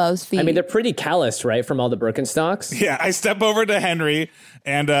 He loves feet. I mean, they're pretty calloused, right, from all the Birkenstocks? Yeah, I step over to Henry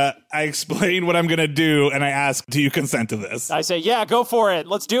and I explain what I'm going to do, and I ask, do you consent to this? I say, yeah, go for it.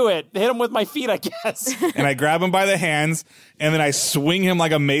 Let's do it. Hit him with my feet, I guess. And I grab him by the hands, and then I swing him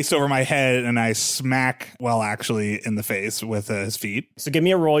like a mace over my head, and I smack, actually, in the face with his feet. So give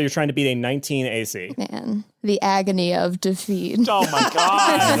me a roll. You're trying to beat a 19 AC. Man, the agony of defeat. Oh my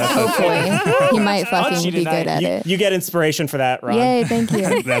God. Hopefully, he might fucking Punchy be good tonight. at it. You get inspiration for that, Ron. Yay, thank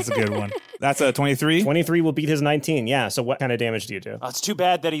you. That's a good one. That's a 23. 23 will beat his 19. Yeah. So what kind of damage do you do? Oh, it's too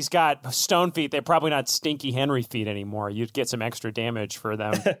bad that he's got stone feet. They're probably not Stinky Henry feet anymore. You'd get some extra damage for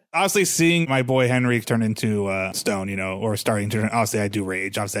them. Obviously, seeing my boy Henry turn into stone, or starting to turn, obviously I do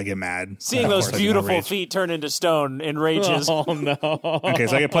rage. Obviously, I get mad. Seeing Of those course I do beautiful rage. feet turn into stone enrages. Oh, no. Okay,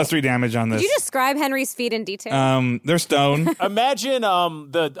 so I get +3 damage on this. Did you describe Henry's feet in detail? They're stone. Imagine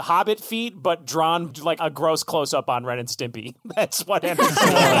the Hobbit feet, but drawn like a gross close-up on Ren and Stimpy. That's what Henry's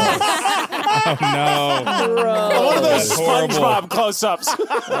feet are. Oh, no. One of those That's horrible. SpongeBob close-ups.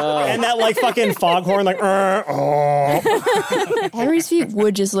 And that like fucking foghorn, like, Henry's feet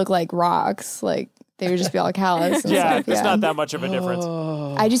would just look like rocks. Like, they would just be all callous and Yeah, stuff. it's not that much of a difference.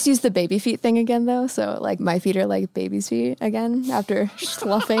 I just used the baby feet thing again, though. So, like, my feet are like baby's feet again after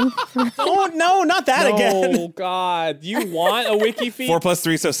sloughing. oh, no, not that again. Oh, God. You want a wiki feet? 4 +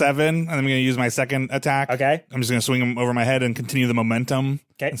 3, so 7. And I'm going to use my second attack. Okay. I'm just going to swing him over my head and continue the momentum.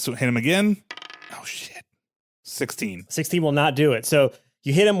 Okay. And so hit him again. Oh, shit. 16. 16 will not do it. So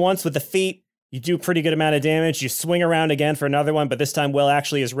you hit him once with the feet. You do a pretty good amount of damage. You swing around again for another one, but this time Will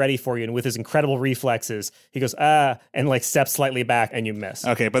actually is ready for you. And with his incredible reflexes, he goes, and like steps slightly back and you miss.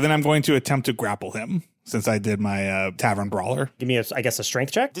 Okay, but then I'm going to attempt to grapple him since I did my Tavern Brawler. Give me, a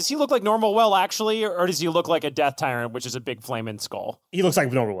strength check. Does he look like normal Will, actually, or does he look like a Death Tyrant, which is a big flaming skull? He looks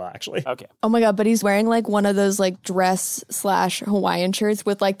like normal Will, actually. Okay. Oh my God, but he's wearing like one of those like dress / Hawaiian shirts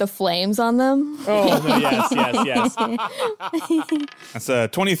with like the flames on them. Oh, no, yes. That's a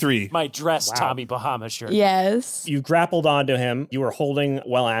 23. My dress Tommy Bahama shirt. Yes. You grappled onto him. You were holding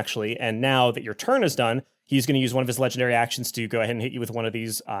Well, actually. And now that your turn is done, he's going to use one of his legendary actions to go ahead and hit you with one of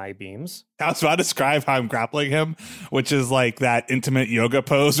these eye beams. I was about to describe how I'm grappling him, which is like that intimate yoga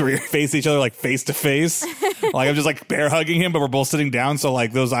pose where you face each other like face to face. Like I'm just like bear hugging him, but we're both sitting down. So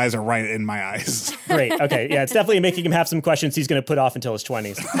like those eyes are right in my eyes. Great. Okay. Yeah, it's definitely making him have some questions he's going to put off until his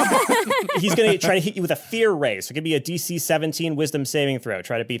 20s. He's going to try to hit you with a fear ray. So give me a DC 17 wisdom saving throw.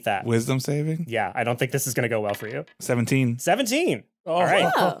 Try to beat that. Wisdom saving? Yeah, I don't think this is going to go well for you. 17. 17. All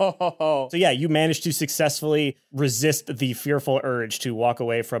right. So yeah, you managed to successfully resist the fearful urge to walk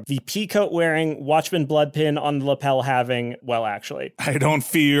away from the peacoat wearing, Watchman blood pin on the lapel having, Well, actually. I don't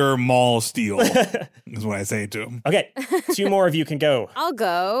fear Maul Steel, is what I say to him. Okay, 2 more of you can go. I'll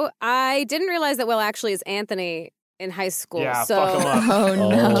go. I didn't realize that Will actually is Anthony in high school. Yeah, so fuck him up. Oh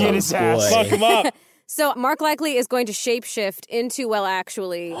no. Get his ass. Fuck him up. So Mark Likely is going to shapeshift into Well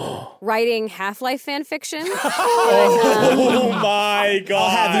actually writing Half-Life fan fiction. Oh, my God. I'll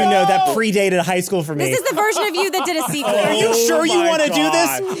have you know that predated high school for me. This is the version of you that did a sequel. Are you sure you my want to do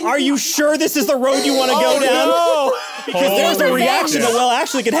God. this? Are you sure this is the road you want to go down? No! Because there's a reaction that Will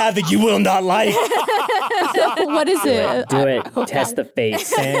actually could have that you will not like. What is it? Do it. Test the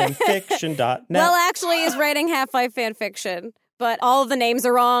face. Fanfiction.net. Well actually is writing Half-Life fan fiction. But all of the names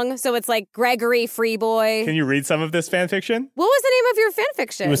are wrong, so it's like Gregory Freeboy. Can you read some of this fan fiction? What was the name of your fan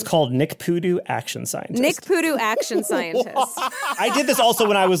fiction? It was called Nick Poodoo Action Scientist. Nick Poodoo Action Scientist. I did this also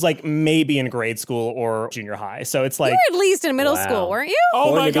when I was like maybe in grade school or junior high. So it's like, You were at least in middle school, weren't you?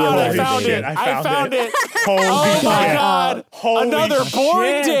 Oh my to be God, I alive found again. it. I I found it. Holy Oh my shit. God. Holy Another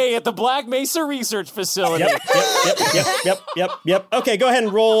boring shit. day at the Black Mesa Research Facility. yep. Okay, go ahead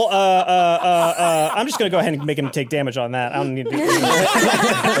and roll. I'm just going to go ahead and make him take damage on that. I don't need to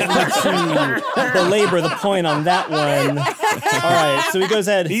belabor the point on that one. All right, so he goes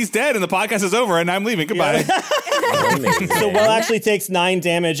ahead. He's dead and the podcast is over and I'm leaving. Goodbye. So Will actually takes 9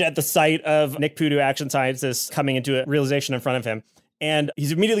 damage at the sight of Nick Poodoo Action Scientist coming into a realization in front of him. And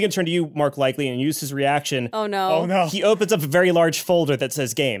he's immediately going to turn to you, Mark Likely, and use his reaction. Oh no. Oh, no. He opens up a very large folder that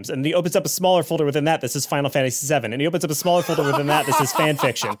says games, and he opens up a smaller folder within that says Final Fantasy VII, and he opens up a smaller folder within that says fan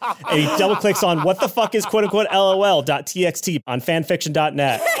fiction. And he double clicks on what the fuck is quote unquote LOL.txt on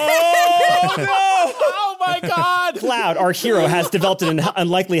fanfiction.net. Oh my God! Cloud, our hero, has developed an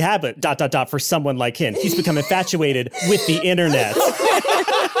unlikely habit, ... for someone like him. He's become infatuated with the internet.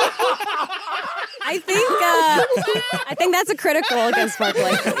 I think that's a critical against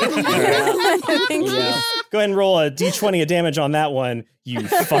Sparkling. I think Go ahead and roll a d20 of damage on that one, you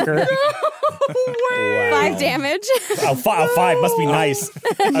fucker. 5 damage. Oh, 5 must be nice.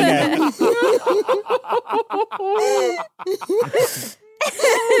 Okay.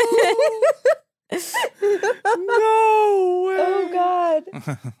 No way. Oh God.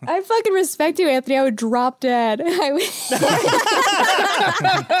 I fucking respect you, Anthony. I would drop dead.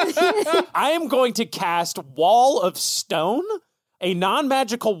 I am going to cast Wall of Stone. A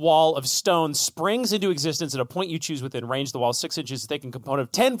non-magical wall of stone springs into existence at a point you choose within range. The wall is 6 inches thick and component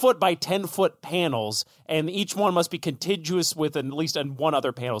of 10 foot by 10 foot panels, and each one must be contiguous with at least one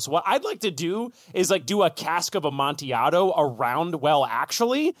other panel. So what I'd like to do is like do a cask of Amontillado around Well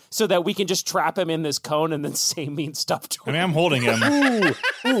Actually, so that we can just trap him in this cone and then say mean stuff to him. I mean, I'm holding him.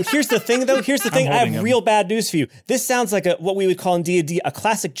 Ooh, here's the thing, though. Here's the thing. I have him. real bad news for you. This sounds like what we would call in D&D a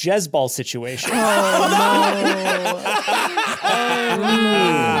classic Jezball situation.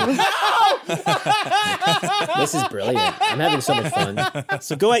 This is brilliant. I'm having so much fun.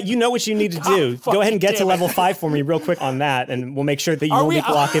 So go ahead. You know what you need to do. Go ahead and get to level 5 for me real quick on that, and we'll make sure that you only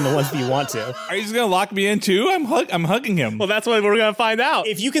lock in the ones that you want to. Are you just going to lock me in too? I'm hugging him. Well, that's what we're going to find out.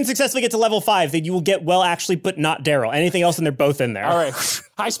 If you can successfully get to level 5, then you will get Well Actually, but not Daryl. Anything else, and they're both in there. All right.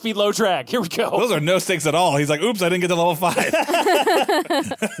 High speed, low drag. Here we go. Those are no stakes at all. He's like, oops, I didn't get to level 5.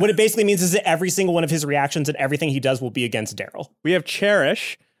 What it basically means is that every single one of his reactions and everything he does will be against Daryl. We have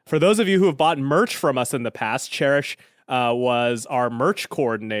Cherish. For those of you who have bought merch from us in the past, Cherish was our merch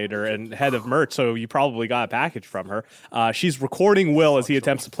coordinator and head of merch, so you probably got a package from her. She's recording Will as he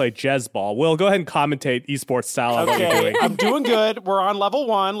attempts to play Jezball. Will, go ahead and commentate esports style on what you're doing. I'm doing good. We're on level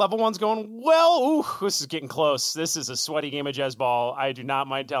 1. Level 1's going well. Ooh, this is getting close. This is a sweaty game of Jezball. I do not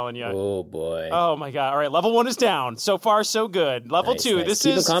mind telling you. Oh, boy. Oh, my God. All right, level 1 is down. So far, so good. Level 2, nice. this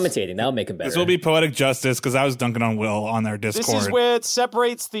Keep is... Keep commentating. That'll make him better. This will be poetic justice, because I was dunking on Will on their Discord. This is where it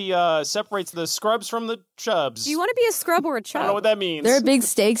separates the scrubs from the chubs. Do you want to be a scrub or a chub? I don't know what that means. There are big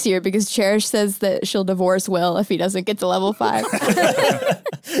stakes here because Cherish says that she'll divorce Will if he doesn't get to level 5.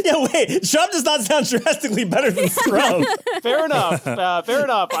 Yeah, wait. Chub does not sound drastically better than Scrub. Fair enough. Fair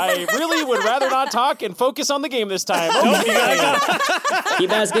enough. I really would rather not talk and focus on the game this time.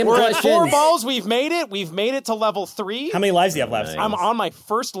 Keep asking We're questions. at 4 balls. We've made it. We've made it to level 3. How many lives do you have left? Nice. I'm on my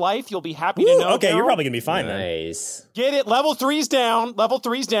first life. You'll be happy to know. Okay, Daryl. you're probably going to be fine then. Nice. Get it. Level 3's down. Level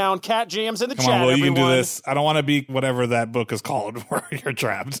 3's down. Cat jams in the Come chat. on, Will, you can do everyone. this. I don't want to be whatever that book is called where you're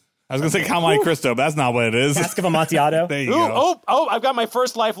trapped. I was going to say Count Monte Cristo, but that's not what it is. Cask of Amontillado. There you Ooh, go. oh, I've got my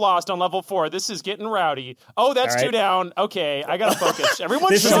first life lost on level 4. This is getting rowdy. Oh, that's All right. 2 down. Okay, I got to focus.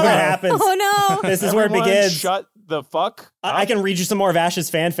 Everyone This is shut where it up. happens. Oh, no. This is where it Everyone begins. Shut the fuck up. I can read you some more of Ash's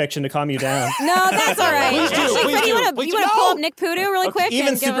fan fiction to calm you down. No, that's all right. Please do, Actually, please Freddie, you do, want to please pull do. up Nick Pudu really quick?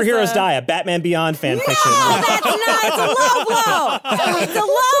 Even and give us Superheroes a... Die, a Batman Beyond fan fiction. No, that's not. It's a low blow. It's a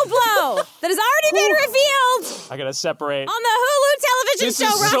low blow that has already been revealed I got to separate. on the Hulu television This show,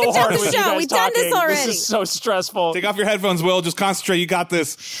 is Rocket so hard Jump with the you Show. guys We've done this talking. already. This is so stressful. Take off your headphones, Will. Just concentrate. You got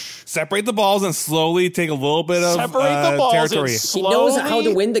this. Separate the balls and slowly take a little bit of Separate the balls territory. and He knows how to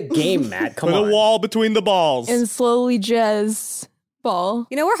slowly- win the game, Matt. Come Put on. a wall between the balls. And slowly Jez ball.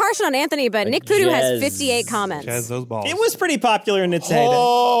 You know, we're harshing on Anthony, but Nick Pudu has Jez. 58 comments. Jazz those balls. It was pretty popular in its heyday.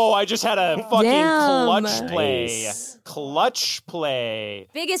 Oh, I just had a fucking Damn. clutch play. Nice. Clutch play.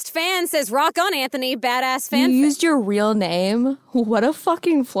 Biggest fan says, rock on, Anthony. Badass You fan. used your real name? What a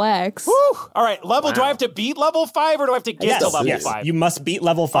fucking flex. Whew. All right, level. Do I have to beat level 5 or do I have to get to level 5? You must beat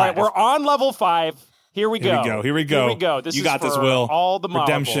level 5. All right, we're on level 5. Here we go. Here we go. Here we go. This You is got this, for Will. all the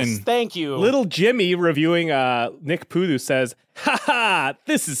Redemption. marbles. Thank you. Little Jimmy reviewing Nick Pudu says, "Ha ha!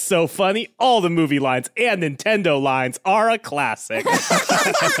 This is so funny. All the movie lines and Nintendo lines are a classic."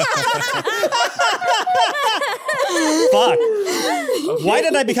 Fuck. Why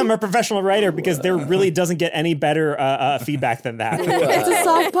did I become a professional writer? Because there really doesn't get any better feedback than that. It's a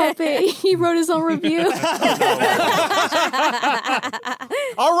sock puppet. He wrote his own review.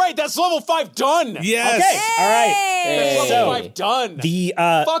 All right, that's level 5 done. Yes. Okay. All right. That's So level 5 done. the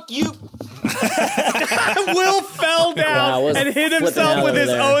Fuck you. Will fell down Wow, was and hit flipping himself out with over his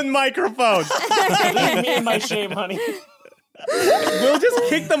there. own microphone. Leave me in my shame, honey. Will just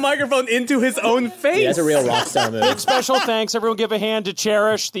kicked the microphone into his own face. Yeah, that's a real rock star move. Big special thanks. Everyone give a hand to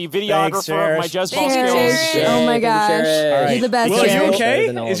Cherish, the videographer of my Just Ball Thanks, skills. Cherish. Oh my gosh. Cherish. You're the best. Will, are you Cherish. okay? Better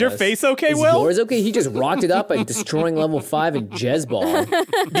than all Is of your us. face okay, Is Will? yours okay? He just rocked it up by destroying level 5 in Jezball.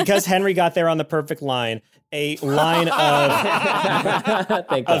 because Henry got there on the perfect line, A line of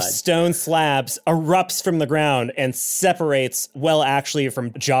Thank God. stone slabs erupts from the ground and separates actually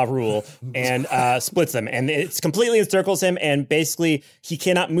from Ja Rule and splits them. And it's completely encircles him. And basically, he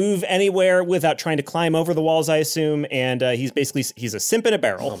cannot move anywhere without trying to climb over the walls, I assume. And he's a simp in a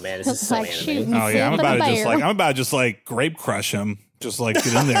barrel. Oh man, this is so Like anime. shooting Oh yeah, I'm Simba about the to just bear. like grape crush him. Just like get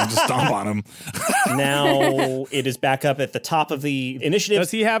in there and just stomp on him. Now it is back up at the top of the initiative.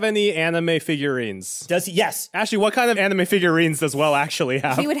 Does he have any anime figurines? Does he? Yes. Ashley, what kind of anime figurines does Well actually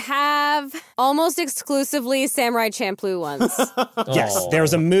have? He would have almost exclusively Samurai Champloo ones. Yes. Oh.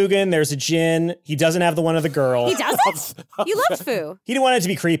 There's a Mugen. There's a Jin. He doesn't have the one of the girl. He doesn't? You loved Fu. He didn't want it to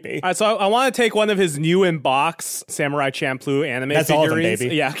be creepy. All right, so I want to take one of his new in box Samurai Champloo anime That's all of them, figurines.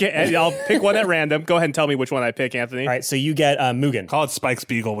 baby. Yeah, okay. And I'll pick one at random. Go ahead and tell me which one I pick, Anthony. All right, so you get Mugen. Call it Spike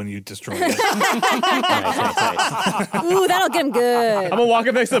Spiegel when you destroy it. Nice. Ooh, that'll get him good. I'm gonna walk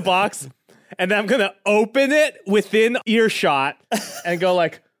up next to the box, and then I'm gonna open it within earshot and go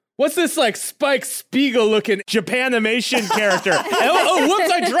like, "What's this like Spike Spiegel looking Japanimation character?" And, oh,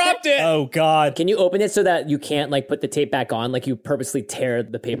 whoops! I dropped it. Oh, God. Can you open it so that you can't like put the tape back on? Like you purposely tear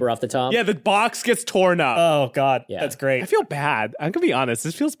the paper off the top? Yeah, the box gets torn up. Oh, God. Yeah. That's great. I feel bad. I'm gonna be honest.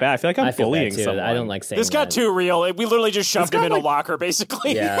 This feels bad. I feel like I'm I feel bullying bad too. someone. I don't like saying This got that. too real. We literally just shoved him got in a like- locker,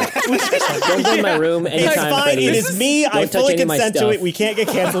 basically. Yeah. Don't go in my room It's anytime, fine. Freddie. It is me. I Don't touch fully any of my consent to stuff. it. We can't get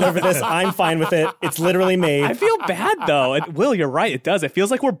canceled over this. I'm fine with it. It's literally made. I feel bad though. Will, you're right. It does. It feels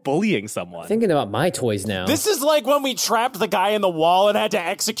like we're bullying someone. Thinking about my toys now. This is like when we trapped the guy in the wall and had to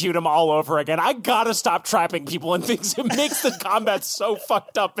execute him all over again. I gotta stop trapping people and things. It makes the combat so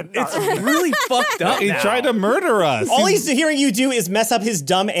fucked up and It's really fucked up. He now. tried to murder us. All he's hearing you do is mess up his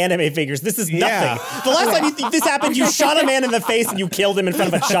dumb anime figures. This is nothing. Yeah. The last time this happened, you shot a man in the face and you killed him in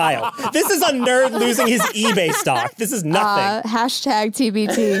front of a child. This is a nerd losing his eBay stock. This is nothing. Hashtag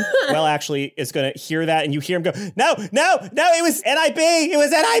TBT. Well, actually, is going to hear that, and you hear him go, no, it was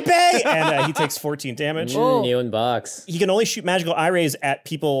NIB, and he takes 14 damage. New in box. He can only shoot magical eye rays at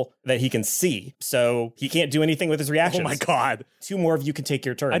people that he can see, so he can't do anything with his reactions. Oh my god. 2 more of you can take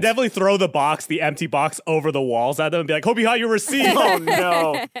your turn. I definitely throw the empty box over the walls at them and be like, hope you got your receipt. Oh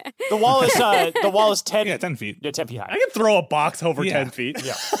no. The wall is 10. Yeah, 10 feet. Yeah, 10 feet high. I can throw a box over Yeah. 10 feet.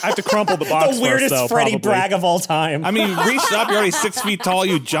 Yeah. I have to crumple the box the weirdest first, though, Freddie probably. brag of all time. I mean, reach up. You're already 6 feet tall.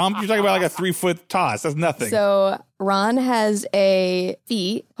 You jump. You're talking about like a 3-foot toss. That's nothing. So Ron has a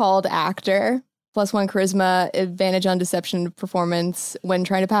feat called Actor. +1 charisma, advantage on deception performance when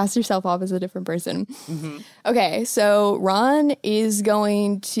trying to pass yourself off as a different person. Mm-hmm. Okay, so Ron is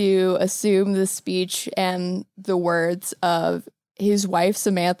going to assume the speech and the words of his wife,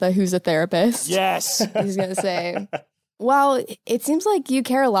 Samantha, who's a therapist. Yes. He's going to say, well, it seems like you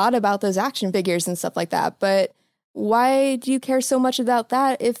care a lot about those action figures and stuff like that, but why do you care so much about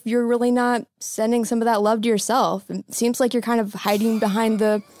that if you're really not sending some of that love to yourself? It seems like you're kind of hiding behind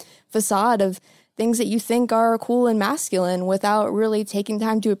the facade of things that you think are cool and masculine without really taking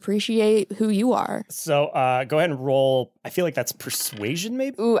time to appreciate who you are. So go ahead and roll. I feel like that's persuasion,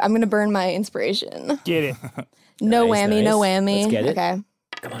 maybe? Ooh, I'm going to burn my inspiration. Get it. No Nice, whammy, no nice. whammy. Let's get it. Okay.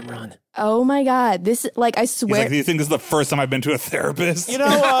 Come on, Ron. Oh my God. This, like, I He's swear. like, do you think this is the first time I've been to a therapist? You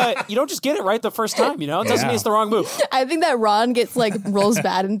know, you don't just get it right the first time, you know? It doesn't mean it's the wrong move. I think that Ron gets like rolls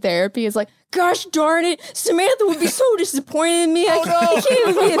bad in therapy. It's like, gosh darn it, Samantha would be so disappointed in me. I can't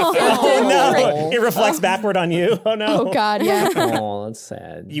even be effective. Oh, no. It reflects backward on you. Oh, no. Oh God, yeah. Oh, that's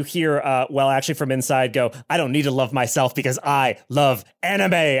sad. You hear, actually from inside go, I don't need to love myself because I love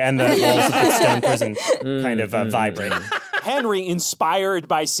anime. And the walls of the stone prison kind of vibrate. Henry, inspired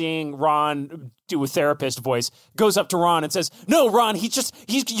by seeing Ron do a therapist voice, goes up to Ron and says, no, Ron,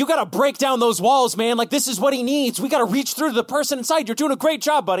 you gotta break down those walls, man. Like, this is what he needs. We gotta reach through to the person inside. You're doing a great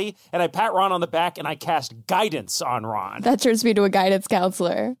job, buddy. And I pat Ron on the back and I cast guidance on Ron. That turns me to a guidance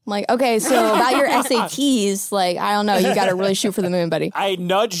counselor. I'm like, okay, so about your SATs, like, I don't know, you got to really shoot for the moon, buddy. I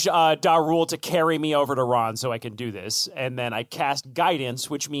nudge Darul to carry me over to Ron so I can do this. And then I cast guidance,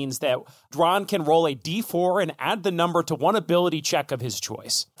 which means that Ron can roll a d4 and add the number to one ability check of his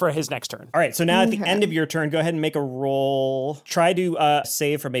choice for his next turn. All right, so now at the end of your turn, go ahead and make a roll. Try to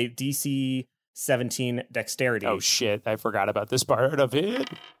save from a DC 17 dexterity. Oh, shit. I forgot about this part of it.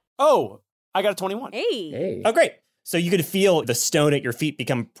 Oh, I got a 21. Hey. Oh, great. So you can feel the stone at your feet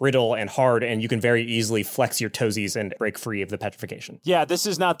become brittle and hard, and you can very easily flex your toesies and break free of the petrification. Yeah, this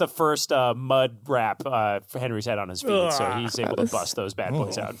is not the first mud wrap Henry's had on his feet, so he's able to bust those bad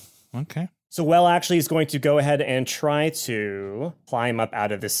boys out. Okay. So actually is going to go ahead and try to climb up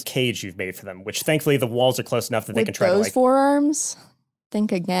out of this cage you've made for them, which thankfully the walls are close enough that they With can try those to forearms,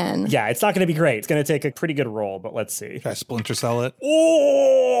 think again. Yeah, it's not going to be great. It's going to take a pretty good roll, but let's see. Try to splinter cell it.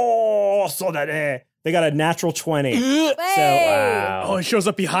 Oh, so that They got a natural 20. Oh, it shows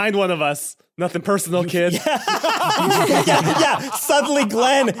up behind one of us. Nothing personal, kid. Yeah. Suddenly,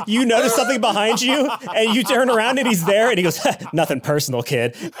 Glenn, you notice something behind you, and you turn around and he's there, and he goes, nothing personal,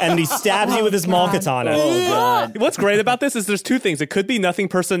 kid. And he stabs you with his maul katana. Oh, God. What's great about this is there's two things. It could be nothing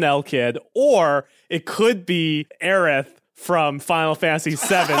personnel, kid, or it could be Aerith from Final Fantasy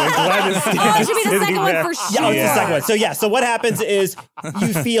VII. And Glenn is Oh, it should be the second one for sure. Yeah, it's the second one. So what happens is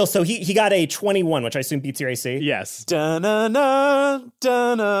you feel, so he got a 21, which I assume beats your AC. Yes. Da-na-na,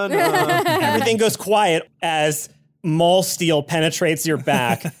 da-na-na. Everything goes quiet as maul steel penetrates your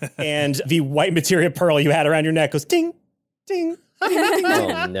back, and the white materia pearl you had around your neck goes ding, ding.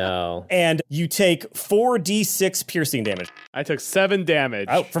 Oh, no. And you take 4d6 piercing damage. I took 7 damage.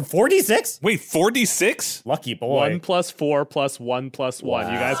 Oh, from 4d6? Wait, 4d6? Lucky boy. 1 + 4 + 1 +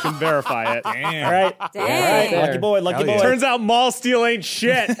 1. You guys can verify it. Damn. All right. Dang. All right. Lucky boy. Lucky boy. Turns out Maul Steel ain't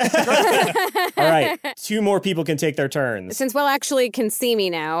shit. All right. 2 more people can take their turns. Since Will actually can see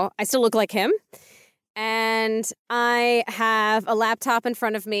me now, I still look like him. And I have a laptop in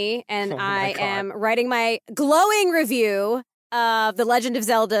front of me, and I am writing my glowing review of The Legend of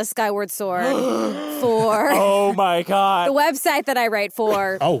Zelda Skyward Sword for Oh my God. the website that I write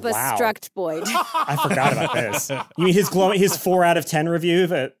for, Oh, wow. Bestruct Boyd. I forgot about this. You mean his 4 out of 10 review?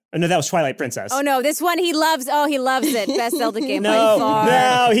 No, that was Twilight Princess. Oh no, this one he loves. Oh, he loves it. Best Zelda game by No, far.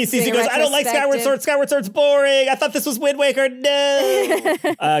 no, he sees, he Doing goes, I don't like Skyward retrospective. Sword. Skyward Sword's boring. I thought this was Wind Waker. No.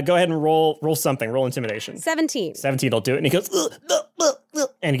 Go ahead and roll something. Roll intimidation. 17. 17 will do it. And he goes,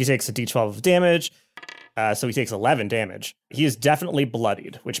 and he takes a d12 of damage. So he takes 11 damage. He is definitely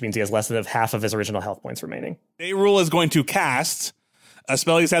bloodied, which means he has less than half of his original health points remaining. Dayrule is going to cast a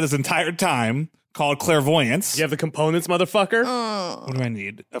spell he's had this entire time called Clairvoyance. You have the components, motherfucker? What do I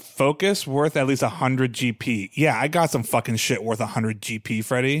need? A focus worth at least 100 GP. Yeah, I got some fucking shit worth 100 GP,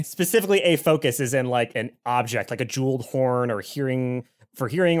 Freddy. Specifically, a focus is in like an object, like a jeweled horn or hearing for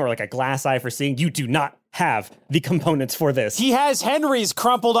hearing or like a glass eye for seeing. You do not have the components for this. He has Henry's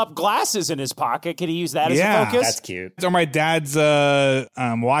crumpled up glasses in his pocket. Could he use that as a focus? That's cute. Or my dad's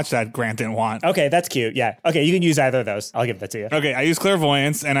watch that Grant didn't want. Okay, that's cute. Yeah. Okay, you can use either of those. I'll give that to you. Okay, I use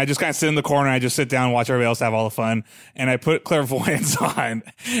Clairvoyance, and I just kind of sit in the corner, and I just sit down and watch everybody else have all the fun, and I put Clairvoyance on,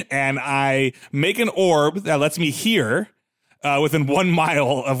 and I make an orb that lets me hear within 1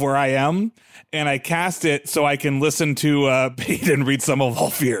 mile of where I am, and I cast it so I can listen to Peyton read Some of All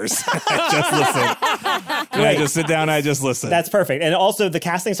Fears. I just listen. And I just sit down and I just listen. That's perfect. And also the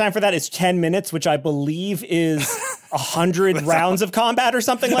casting time for that is 10 minutes, which I believe is 100 rounds of combat or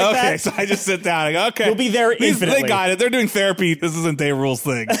something like that. Okay, so I just sit down. I go, okay. You'll be there infinitely. They got it. They're doing therapy. This isn't Dayrule's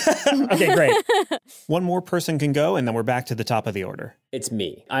thing. Okay, great. One more person can go, and then we're back to the top of the order. It's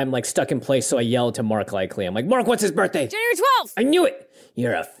me. I'm like stuck in place, so I yell to Mark likely. I'm like, Mark, what's his birthday? January 12th. I knew it!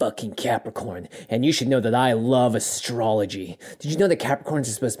 You're a fucking Capricorn, and you should know that I love astrology. Did you know that Capricorns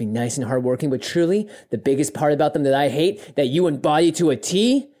are supposed to be nice and hardworking, but truly, the biggest part about them that I hate, that you embody to a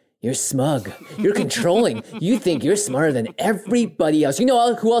T? You're smug. You're controlling. You think you're smarter than everybody else. You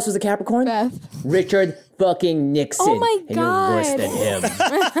know who else was a Capricorn? Beth. Richard fucking Nixon. Oh my and you're worse God. than him.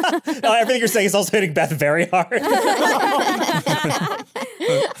 Everything you're saying is also hitting Beth very hard.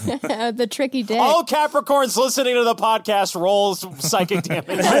 The tricky dick. All Capricorns listening to the podcast rolls psychic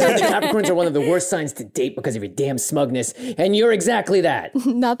damage. I heard the Capricorns are one of the worst signs to date because of your damn smugness, and you're exactly that.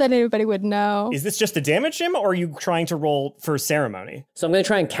 Not that anybody would know. Is this just to damage him, or are you trying to roll for ceremony? So I'm going to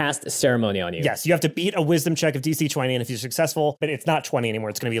try and cast a ceremony on you. Yes, you have to beat a wisdom check of DC 20, and if you're successful, but it's not 20 anymore,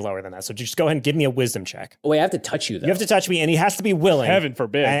 it's going to be lower than that. So just go ahead and give me a wisdom check. Wait, I have to touch you, though. You have to touch me, and he has to be willing. Heaven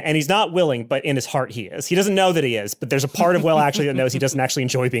forbid. And he's not willing, but in his heart he is. He doesn't know that he is, but there's a part of Will actually that knows he doesn't actually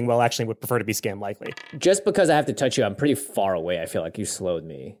enjoy being Will, actually would prefer to be Scam likely. Just because I have to touch you, I'm pretty far away. I feel like you slowed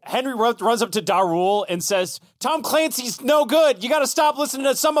me. Henry runs up to Darul and says, Tom Clancy's no good. You got to stop listening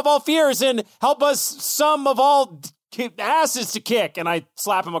to Some of All Fears and help us some of all asses to kick. And I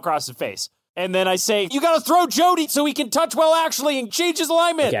slap him across the face. And then I say, you got to throw Jody so he can touch Well actually and change his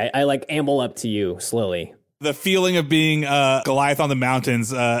alignment. Okay, I like amble up to you slowly. The feeling of being Goliath on the mountains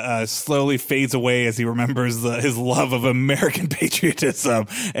slowly fades away as he remembers his love of American patriotism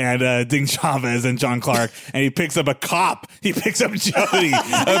and Ding Chavez and John Clark. And he picks up a cop. He picks up Jody,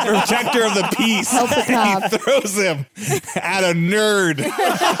 a protector of the peace. Help the cop. He throws him at a nerd.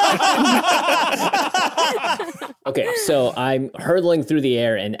 Okay, so I'm hurtling through the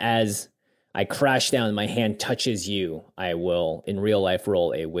air, and as I crash down and my hand touches you, I will, in real life,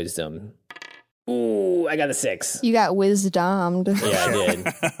 roll a wisdom. Ooh, I got a 6. You got wisdomed. Yeah, I did.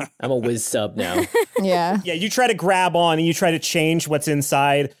 I'm a whiz sub now. Yeah. Yeah, you try to grab on and you try to change what's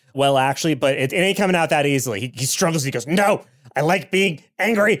inside, well, actually, but it ain't coming out that easily. He struggles. He goes, no, I like being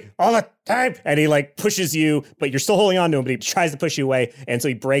angry all the time. And he like pushes you, but you're still holding on to him, but he tries to push you away. And so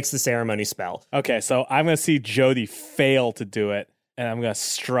he breaks the ceremony spell. Okay, so I'm going to see Jody fail to do it, and I'm going to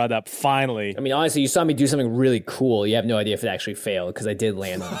strut up finally. I mean, honestly, you saw me do something really cool. You have no idea if it actually failed because I did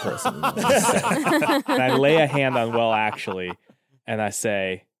land on a person. And I lay a hand on Well Actually, and I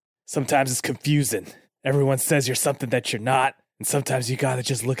say, sometimes it's confusing. Everyone says you're something that you're not, and sometimes you got to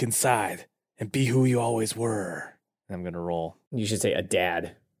just look inside and be who you always were. And I'm going to roll. You should say a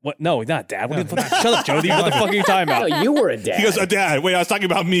dad. What? No, not dad. What the fuck? Shut up, Jody. What the fuck are you talking about? No, you were a dad. He goes, Dad. Wait, I was talking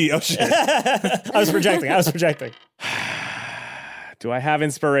about me. Oh, shit. I was projecting. Do I have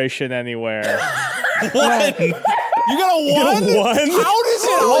inspiration anywhere? What? You got a 1? One? How does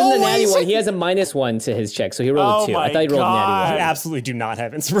it It wasn't a always... natty one. He has a -1 to his check, so he rolled a 2. I thought he rolled a I natty 1. absolutely do not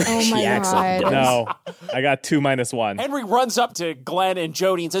have inspiration. Oh my He actually god. does. No, I got 2 minus 1. Henry runs up to Glenn and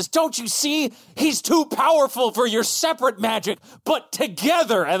Jody and says, don't you see? He's too powerful for your separate magic, but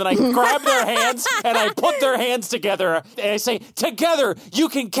together. And then I grab their hands and I put their hands together. And I say, together, you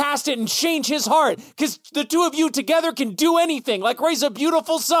can cast it and change his heart. Because the two of you together can do anything, like raise a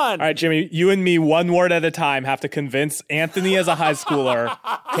beautiful son. All right, Jimmy, you and me, one word at a time, have to convince Anthony as a high schooler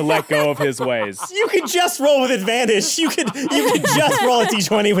to let go of his ways. You could just roll with advantage. You could just roll a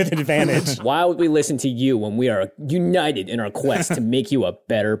d20 with advantage. Why would we listen to you when we are united in our quest to make you a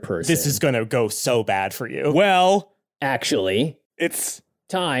better person? This is going to go so bad for you. Well, actually it's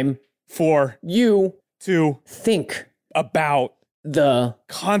time for you to think about the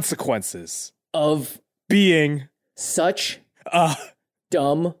consequences of being such a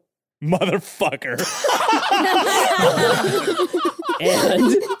dumb motherfucker.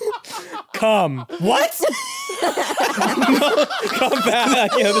 and come. What? Come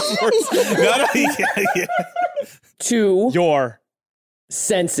back. Yeah, this works. to Your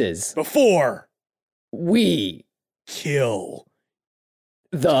senses before we kill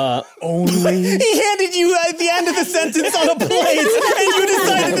the only. He handed you at the end of the sentence on a plate, and you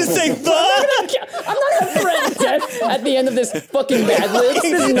decided to say the. I'm not gonna threaten death at the end of this fucking Mad Libs.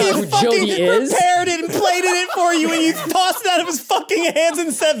 This is not who Jody is. Prepared it and plated it for you, and you tossed it out of his fucking hands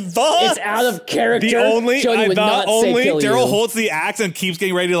and said the. It's out of character. The only Jody would not say kill Daryl you. holds the axe and keeps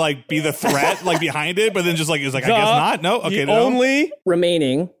getting ready to like be the threat like behind it, but then just like is like, I guess not. No, okay, the no. only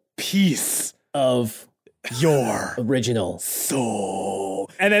remaining piece of your original soul.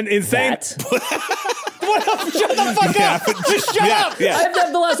 And then insane. that. What up? Shut the fuck up! Just shut up! I have to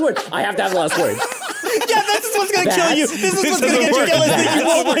have the last word. I have to have the last word. Yeah, this is what's gonna kill you. This is what's gonna get you work. jealous that you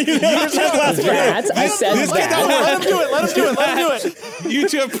won't want you to have the last word. That. I said This that. guy- Let him do it. Let him do it. Let him do it. You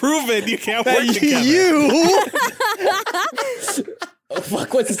two have proven you can't work together. You. Oh,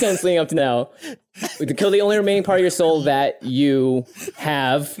 fuck, what's the sentence leading up to now? We can kill the only remaining part of your soul that you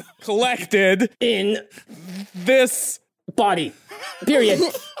have collected in this body. Period.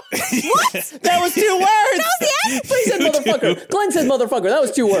 That was 2 words. He said motherfucker. Glenn said motherfucker. That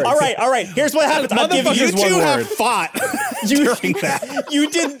was 2 words. All right. Here's what happens. I'll give You you two one have word. fought during that. You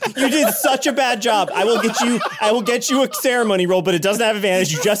did such a bad job. I will get you a ceremony roll, but it doesn't have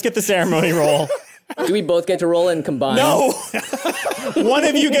advantage. You just get the ceremony roll. Do we both get to roll and combine? No. One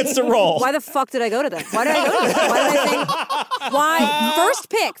of you gets to roll. Why the fuck did I go to them? Why did I go to them? Why did I think? Why?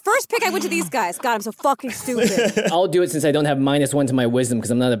 First pick, I went to these guys. God, I'm so fucking stupid. I'll do it since I don't have -1 to my wisdom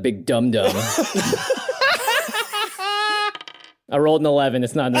because I'm not a big dum-dum. I rolled an 11.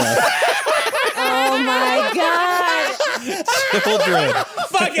 It's not enough. Oh my god. Children.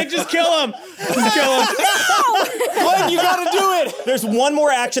 Fuck it, just kill him. Just kill him. Glenn, you gotta do it. There's one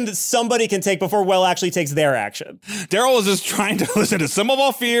more action that somebody can take before Will actually takes their action. Daryl was just trying to listen to some of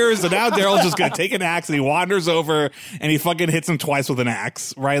our fears, and now Daryl's just gonna take an axe and he wanders over and he fucking hits him twice with an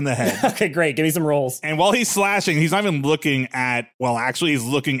axe right in the head. Okay, great. Give me some rolls. And while he's slashing, he's not even looking at, well, actually, he's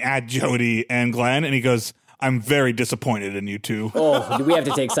looking at Jody and Glenn, and he goes, I'm very disappointed in you two. Oh, do we have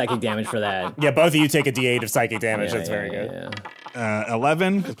to take psychic damage for that? Yeah, both of you take a d8 of psychic damage. Yeah, That's yeah, very yeah, good. yeah.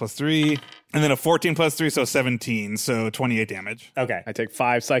 11 plus 3, and then a 14 plus 3, so 17, so 28 damage. Okay. I take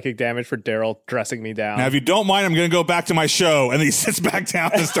 5 psychic damage for Daryl dressing me down. Now, if you don't mind, I'm going to go back to my show, and then he sits back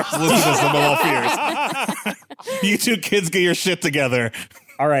down and starts listening to some of all fears. You two kids get your shit together.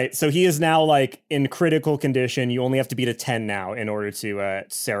 All right, so he is now like in critical condition. You only have to beat a 10 now in order to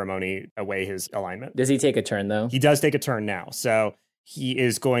ceremony away his alignment. Does he take a turn, though? He does take a turn now. So he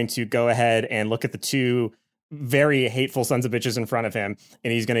is going to go ahead and look at the 2 very hateful sons of bitches in front of him,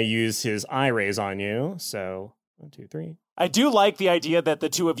 and he's going to use his eye rays on you. So 1, 2, 3. I do like the idea that the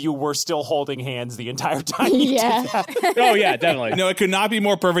two of you were still holding hands the entire time. Yeah. Oh, yeah, definitely. No, it could not be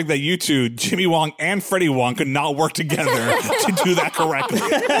more perfect that you two, Jimmy Wong and Freddie Wong, could not work together to do that correctly.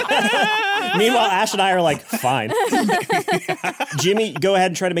 Meanwhile, Ash and I are like, fine. Jimmy, go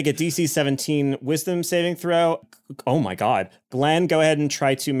ahead and try to make a DC 17 wisdom saving throw. Oh my God. Glenn, go ahead and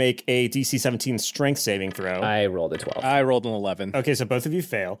try to make a DC 17 strength saving throw. I rolled a 12. I rolled an 11. Okay, so both of you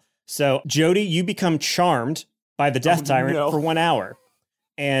fail. So, Jody, you become charmed by the Death Tyrant for 1 hour.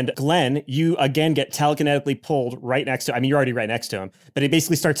 And Glenn, you again get telekinetically pulled right next to, I mean, you're already right next to him, but he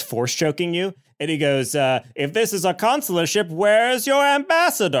basically starts force choking you. And he goes, if this is a consular ship, where's your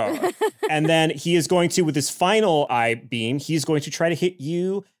ambassador? And then he is going to, with his final eye beam, he's going to try to hit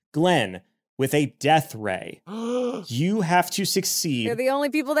you, Glenn, with a death ray. You have to succeed. You're the only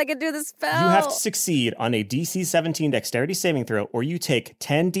people that can do this spell. You have to succeed on a DC 17 dexterity saving throw, or you take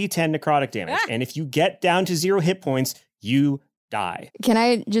 10d10 necrotic damage. And if you get down to 0 hit points, you die. Can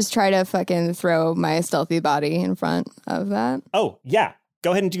I just try to fucking throw my stealthy body in front of that? Oh, yeah.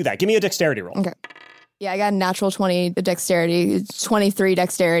 Go ahead and do that. Give me a dexterity roll. Okay. Yeah, I got a natural 20 dexterity, 23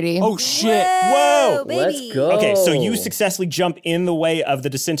 dexterity. Oh, shit. Whoa! Baby. Let's go. Okay, so you successfully jump in the way of the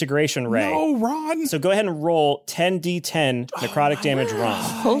disintegration ray. No, Ron. So go ahead and roll 10d10 necrotic damage, Ron.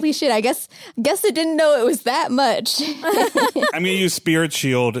 Holy shit, I guess I didn't know it was that much. I'm going to use Spirit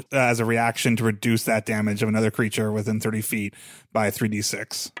Shield as a reaction to reduce that damage of another creature within 30 feet by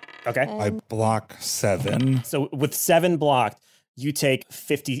 3d6. Okay. I block 7. So with 7 blocked, you take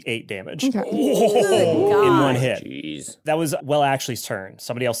 58 damage Okay. in one hit. Jeez. That was Well Ashley's turn.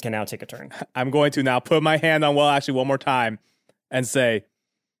 Somebody else can now take a turn. I'm going to now put my hand on Well Ashley one more time and say,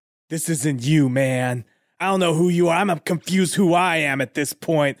 this isn't you, man. I don't know who you are. I'm confused who I am at this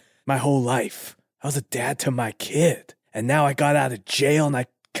point. My whole life, I was a dad to my kid. And now I got out of jail and I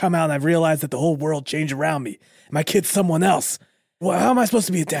come out and I realized that the whole world changed around me. My kid's someone else. Well, how am I supposed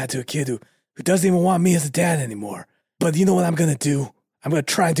to be a dad to a kid who doesn't even want me as a dad anymore? But you know what I'm going to do? I'm going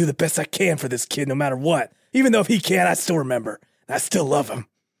to try and do the best I can for this kid no matter what. Even though if he can't, I still remember. I still love him.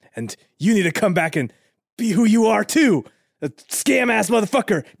 And you need to come back and be who you are too. A scam-ass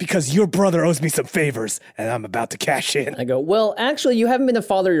motherfucker, because your brother owes me some favors, and I'm about to cash in. I go, well, actually, you haven't been a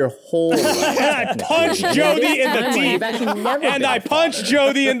father your whole life. And I punch Jody in the teeth. And I punch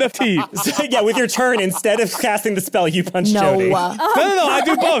Jody in the teeth. So, yeah, with your turn, instead of casting the spell, you punch Jody. No, I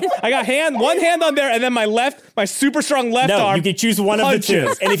do both. I got one hand on there, and then my super strong left arm. You can choose one punches. of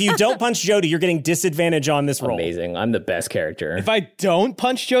the two. And if you don't punch Jody, you're getting disadvantage on this roll. Amazing. I'm the best character. If I don't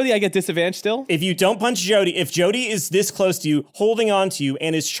punch Jody, I get disadvantage still? If you don't punch Jody, if Jody is this close to you, holding on to you,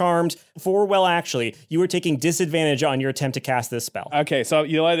 and is charmed for Well Actually, you are taking disadvantage on your attempt to cast this spell. Okay, so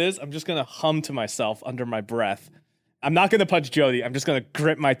you know what it is? I'm just going to hum to myself under my breath. I'm not going to punch Jody. I'm just going to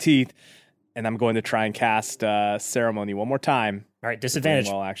grit my teeth, and I'm going to try and cast Ceremony one more time. All right,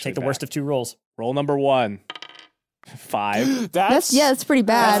 disadvantage. Take the worst of 2 rolls. Roll number 1. 5. That's pretty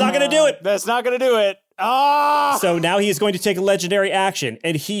bad. That's not going to do it. That's not going to do it. Ah! So now he is going to take a legendary action,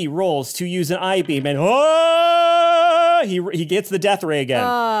 and he rolls to use an eye beam, and he gets the death ray again.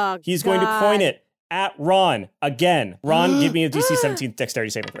 Oh, He's going to point it at Ron again. Ron, give me a DC 17 dexterity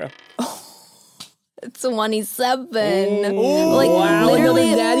saving throw. It's 27. Wow,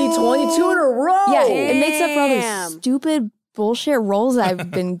 literally, another daddy 22 in a row. Yeah, it makes up for all Damn. those stupid bullshit rolls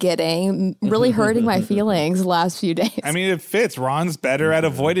I've been getting, really hurting my feelings the last few days. I mean, it fits. Ron's better at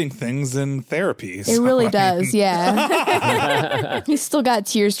avoiding things than therapy. It really does, yeah. He's still got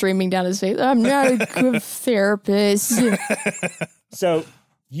tears streaming down his face. I'm not a good therapist. So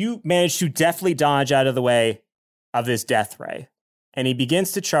you manage to deftly dodge out of the way of this death ray, and he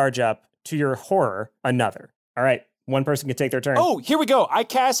begins to charge up, to your horror, another. All right, one person can take their turn. Oh, here we go. I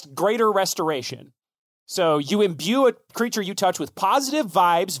cast Greater Restoration. So you imbue a creature you touch with positive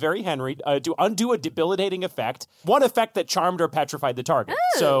vibes, very Henry, to undo a debilitating effect. One effect that charmed or petrified the target.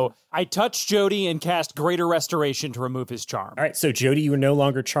 So I touch Jody and cast Greater Restoration to remove his charm. All right, so Jody, you are no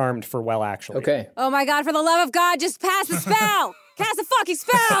longer charmed for Well Actually. Okay. Oh my God, for the love of God, just pass the spell! Cast the fucking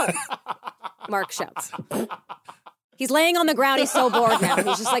spell! Mark shouts. He's laying on the ground. He's so bored now.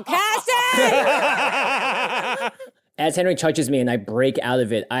 He's just like, cast it! As Henry touches me and I break out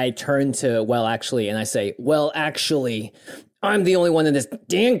of it, I turn to Well Actually and I say, well, actually, I'm the only one in this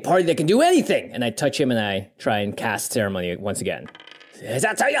dang party that can do anything. And I touch him and I try and cast Ceremony once again. That's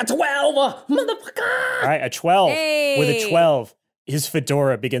a 12, motherfucker! All right, a 12. Hey. With a 12, his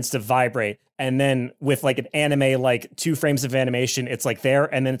fedora begins to vibrate. And then with like an anime, like 2 frames of animation, it's like there,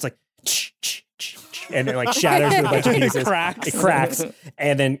 and then it's like, and it like shatters to a bunch of pieces. It cracks,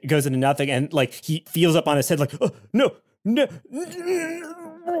 and then goes into nothing. And like he feels up on his head, like, oh, no.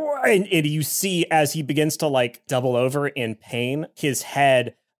 and you see as he begins to like double over in pain, his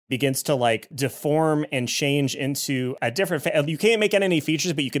head begins to like deform and change into a different you can't make out any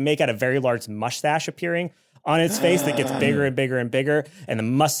features, but you can make out a very large mustache appearing on its face that gets bigger and bigger and bigger, and the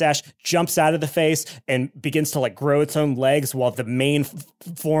mustache jumps out of the face and begins to like grow its own legs, while the main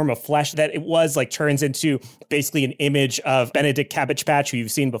form of flesh that it was like turns into basically an image of Benedict Cabbage Patch, who you've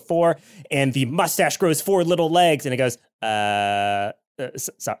seen before, and the mustache grows 4 little legs, and it goes, sorry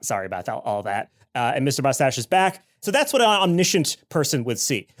about all that. And Mr. Mustache is back. So that's what an omniscient person would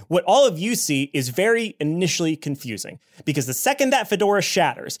see. What all of you see is very initially confusing, because the second that fedora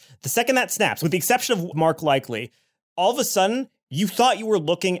shatters, the second that snaps, with the exception of Mark Likely, all of a sudden you thought you were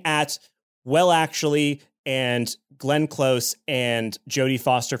looking at Well Actually and Glenn Close and Jodie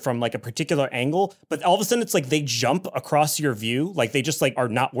Foster from like a particular angle, but all of a sudden it's like they jump across your view, like they just like are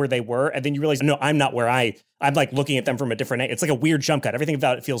not where they were, and then you realize, no, I'm not where I'm like looking at them from a different angle. It's like a weird jump cut. Everything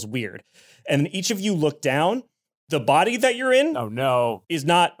about it feels weird. And each of you look down. The body that you're in is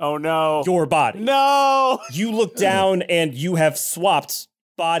not your body. No! You look down and you have swapped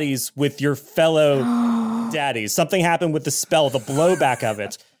bodies with your fellow daddies. Something happened with the spell. The blowback of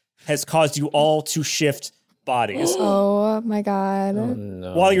it has caused you all to shift bodies. Oh my God. Oh,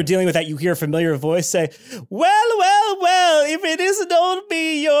 no. While you're dealing with that, you hear a familiar voice say, well, if it isn't old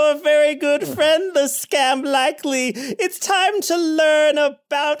me, your very good friend, the Scam Likely, it's time to learn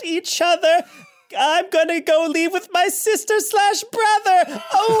about each other. I'm gonna go leave with my sister/brother.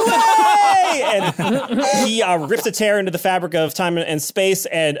 Away! And he rips a tear into the fabric of time and space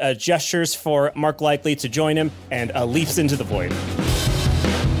and gestures for Mark Likely to join him and leaps into the void.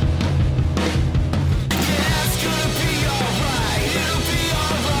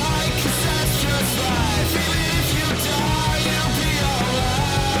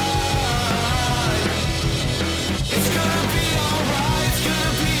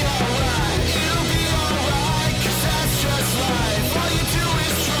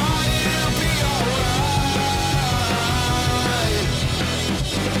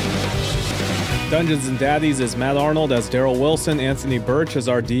 Dungeons and Daddies is Matt Arnold as Daryl Wilson, Anthony Birch as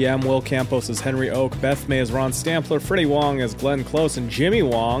our DM, Will Campos as Henry Oak, Beth May as Ron Stampler, Freddie Wong as Glenn Close, and Jimmy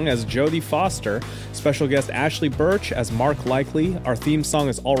Wong as Jodie Foster. Special guest Ashley Birch as Mark Likely. Our theme song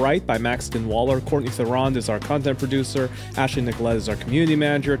is All Right by Maxton Waller. Courtney Theron is our content producer. Ashley Nicolette is our community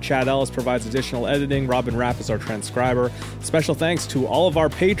manager. Chad Ellis provides additional editing. Robin Rapp is our transcriber. Special thanks to all of our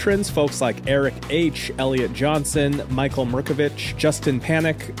patrons, folks like Eric H., Elliot Johnson, Michael Merkovich, Justin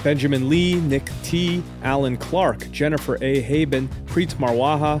Panic, Benjamin Lee, Nick T., Alan Clark, Jennifer A. Haben, Preet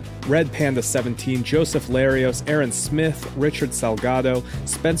Marwaha, Red Panda 17, Joseph Larios, Aaron Smith, Richard Salgado,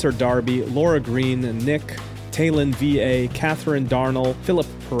 Spencer Darby, Laura Green, Nick, Talon V.A., Catherine Darnell, Philip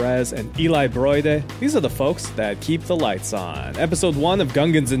Perez, and Eli Broide. These are the folks that keep the lights on. Episode 1 of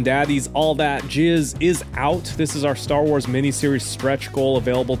Gungans and Daddies, All That Jizz is out. This is our Star Wars miniseries stretch goal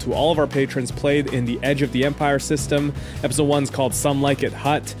available to all of our patrons played in the Edge of the Empire system. Episode 1 is called Some Like It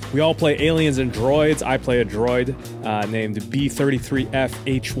Hut. We all play aliens and droids. I play a droid named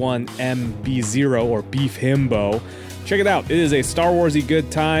B33FH1MB0 or Beef Himbo. Check it out. It is a Star Warsy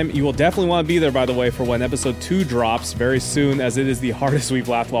good time. You will definitely want to be there, by the way, for when episode 2 drops very soon, as it is the hardest we've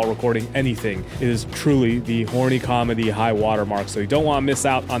laughed while recording anything. It is truly the horny comedy high watermark, so you don't want to miss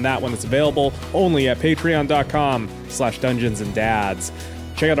out on that one. It's available only at patreon.com/dungeonsanddads.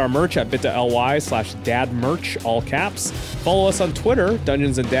 Check out our merch at bit.ly/dadmerch, all caps. Follow us on Twitter,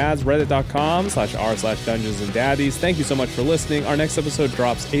 Dungeons and Dads, reddit.com/r/dungeonsandaddies. Thank you so much for listening. Our next episode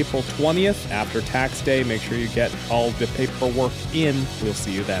drops April 20th after tax day. Make sure you get all the paperwork in. We'll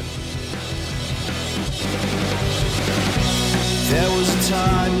see you then. There was a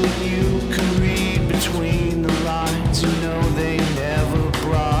time when you could read between the lines. You know they never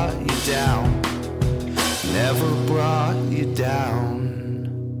brought you down. Never brought you down.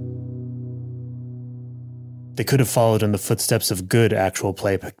 They could have followed in the footsteps of good actual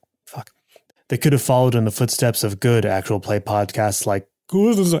play. They could have followed in the footsteps of good actual play podcasts like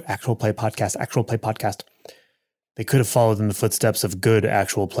Actual Play Podcast. They could have followed in the footsteps of good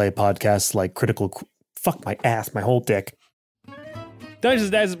actual play podcasts like Critical. Fuck my ass, my whole dick. Dungeons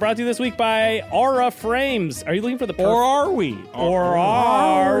and Dads is brought to you this week by Aura Frames. Are you looking for the Or are we? Or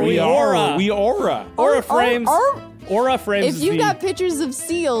are we? Aura. We aura. Aura Frames. Aura Frames. If you've got pictures of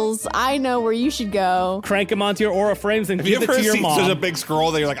seals, I know where you should go. Crank them onto your Aura Frames and Have give you it ever to your seen mom. such a big scroll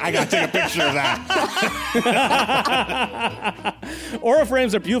that you're like, I gotta take a picture of that? Aura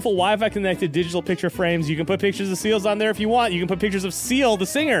Frames are beautiful Wi-Fi connected digital picture frames. You can put pictures of seals on there if you want. You can put pictures of Seal, the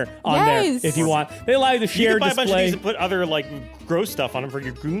singer, on there if you want. They allow you to share You can buy display. a bunch of these and put other like grow stuff on them for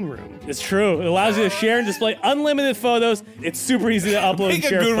your goon room. It's true. It allows you to share and display unlimited photos. It's super easy to upload Make and a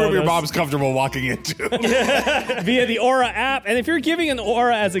share goon room photos your mom's comfortable walking into. via the Aura app. And if you're giving an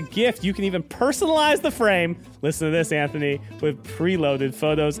Aura as a gift, you can even personalize the frame. Listen to this, Anthony, with preloaded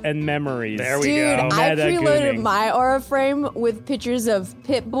photos and memories. There we Dude, go. I Meta preloaded gooning. my Aura frame with pictures of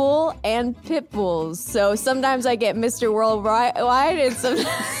Pitbull and Pitbulls. So sometimes I get Mr. Worldwide and sometimes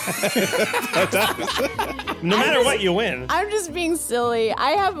No matter what, you win. I'm just being silly.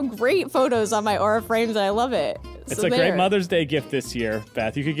 I have great photos on my Aura frames and I love it. It's So a great there. Mother's Day gift this year,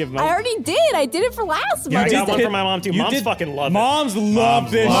 Beth. You could give I already did. I did it for last Yeah, I month. got one for my mom, too. You Moms did- fucking love it. Moms love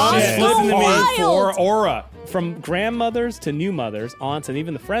this Moms shit. go Listen to me. wild. For Aura. From grandmothers to new mothers, aunts, and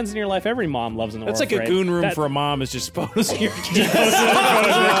even the friends in your life, every mom loves an Aura That's like a frame. goon room That- for a mom is just photos of your kids.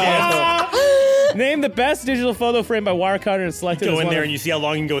 Name the best digital photo frame by Wirecutter and selected Go as in one there of- and you see how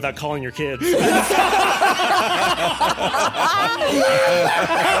long you can go without calling your kids.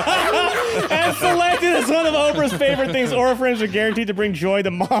 and selected as one of Oprah's favorite things. Aura frames are guaranteed to bring joy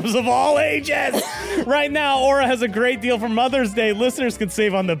to moms of all ages. Right now, Aura has a great deal for Mother's Day. Listeners can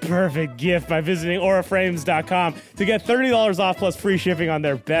save on the perfect gift by visiting auraframes.com to get $30 off plus free shipping on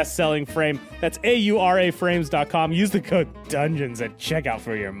their best-selling frame. That's auraframes.com. Use the code DUNGEONS at checkout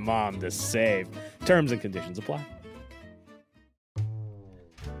for your mom to save. Terms and conditions apply.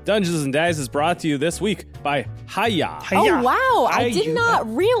 Dungeons and Dice is brought to you this week by Haya. Oh, wow. I Hiya. did not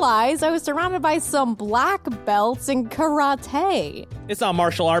realize I was surrounded by some black belts in karate. It's not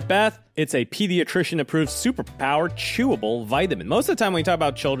martial art, Beth. It's a pediatrician-approved, superpowered, chewable vitamin. Most of the time when you talk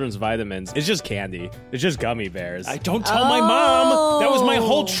about children's vitamins, it's just candy. It's just gummy bears. I don't tell my mom. That was my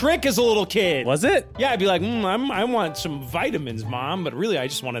whole trick as a little kid. Was it? Yeah, I'd be like, I want some vitamins, Mom. But really, I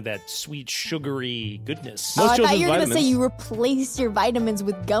just wanted that sweet, sugary goodness. Oh, I thought children's you were going to say vitamins- you replace your vitamins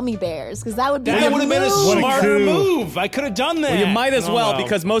with gummy bears, because that would be That the would have been a move. smarter coup. move. I could have done that. Well, you might as Oh, well,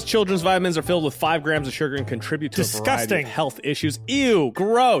 because most children's vitamins are filled with 5 grams of sugar and contribute to a variety Disgusting. of health issues. Ew,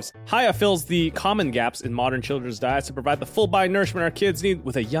 gross. Haya fills the common gaps in modern children's diets to provide the full body nourishment our kids need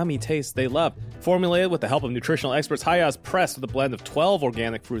with a yummy taste they love. Formulated with the help of nutritional experts, Haya is pressed with a blend of 12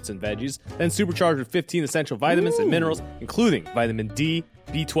 organic fruits and veggies, then supercharged with 15 essential vitamins and minerals, including vitamin D,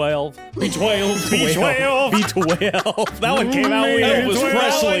 B12, B12. That one came out weird. Elvis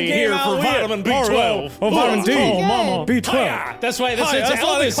Presley here for vitamin B12. Oh, vitamin D. good. Mama. B12. Hiya. That's why Hiya, that's that's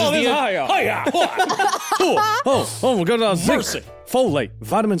all why they this call is. this The Hiya. Hiya. Oh, we're going to Mercy. zinc, folate,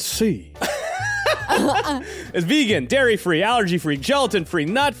 vitamin C. It's vegan, dairy-free, allergy-free, gelatin-free,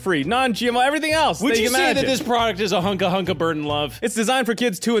 nut-free, non-GMO, everything else. Would that you can say that imagine. this product is a hunk of burden love? It's designed for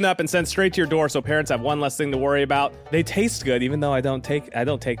kids 2 and up and sent straight to your door, so parents have one less thing to worry about. They taste good, even though I don't take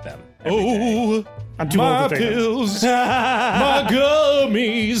them. Oh, I'm too my old to take them. pills, my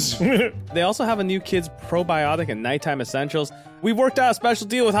gummies. They also have a new kids probiotic and nighttime essentials. We worked out a special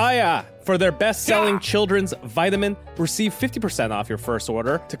deal with Haya for their best-selling children's vitamin. Receive 50% off your first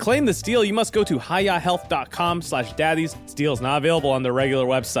order. To claim this deal, you must go to hayahealth.com/daddies. This deal is not available on their regular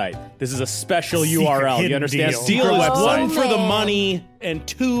website. This is a special Secret URL. You hidden understand? deal. Secret Deal is website. one for the man. money and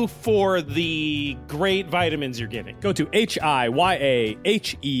 2 for the great vitamins you're getting. Go to HIYAHEALTH,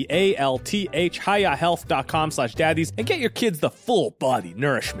 hayahealth.com/daddies, and get your kids the full body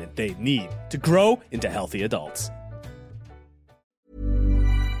nourishment they need to grow into healthy adults.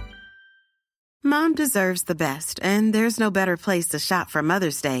 Mom deserves the best, and there's no better place to shop for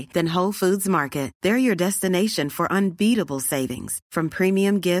Mother's Day than Whole Foods Market. They're your destination for unbeatable savings, from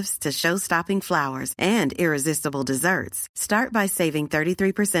premium gifts to show-stopping flowers and irresistible desserts. Start by saving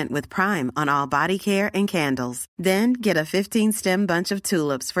 33% with Prime on all body care and candles. Then get a 15-stem bunch of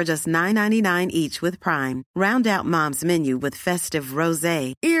tulips for just $9.99 each with Prime. Round out Mom's menu with festive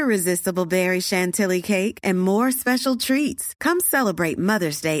rosé, irresistible berry chantilly cake, and more special treats. Come celebrate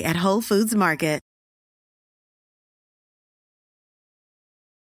Mother's Day at Whole Foods Market.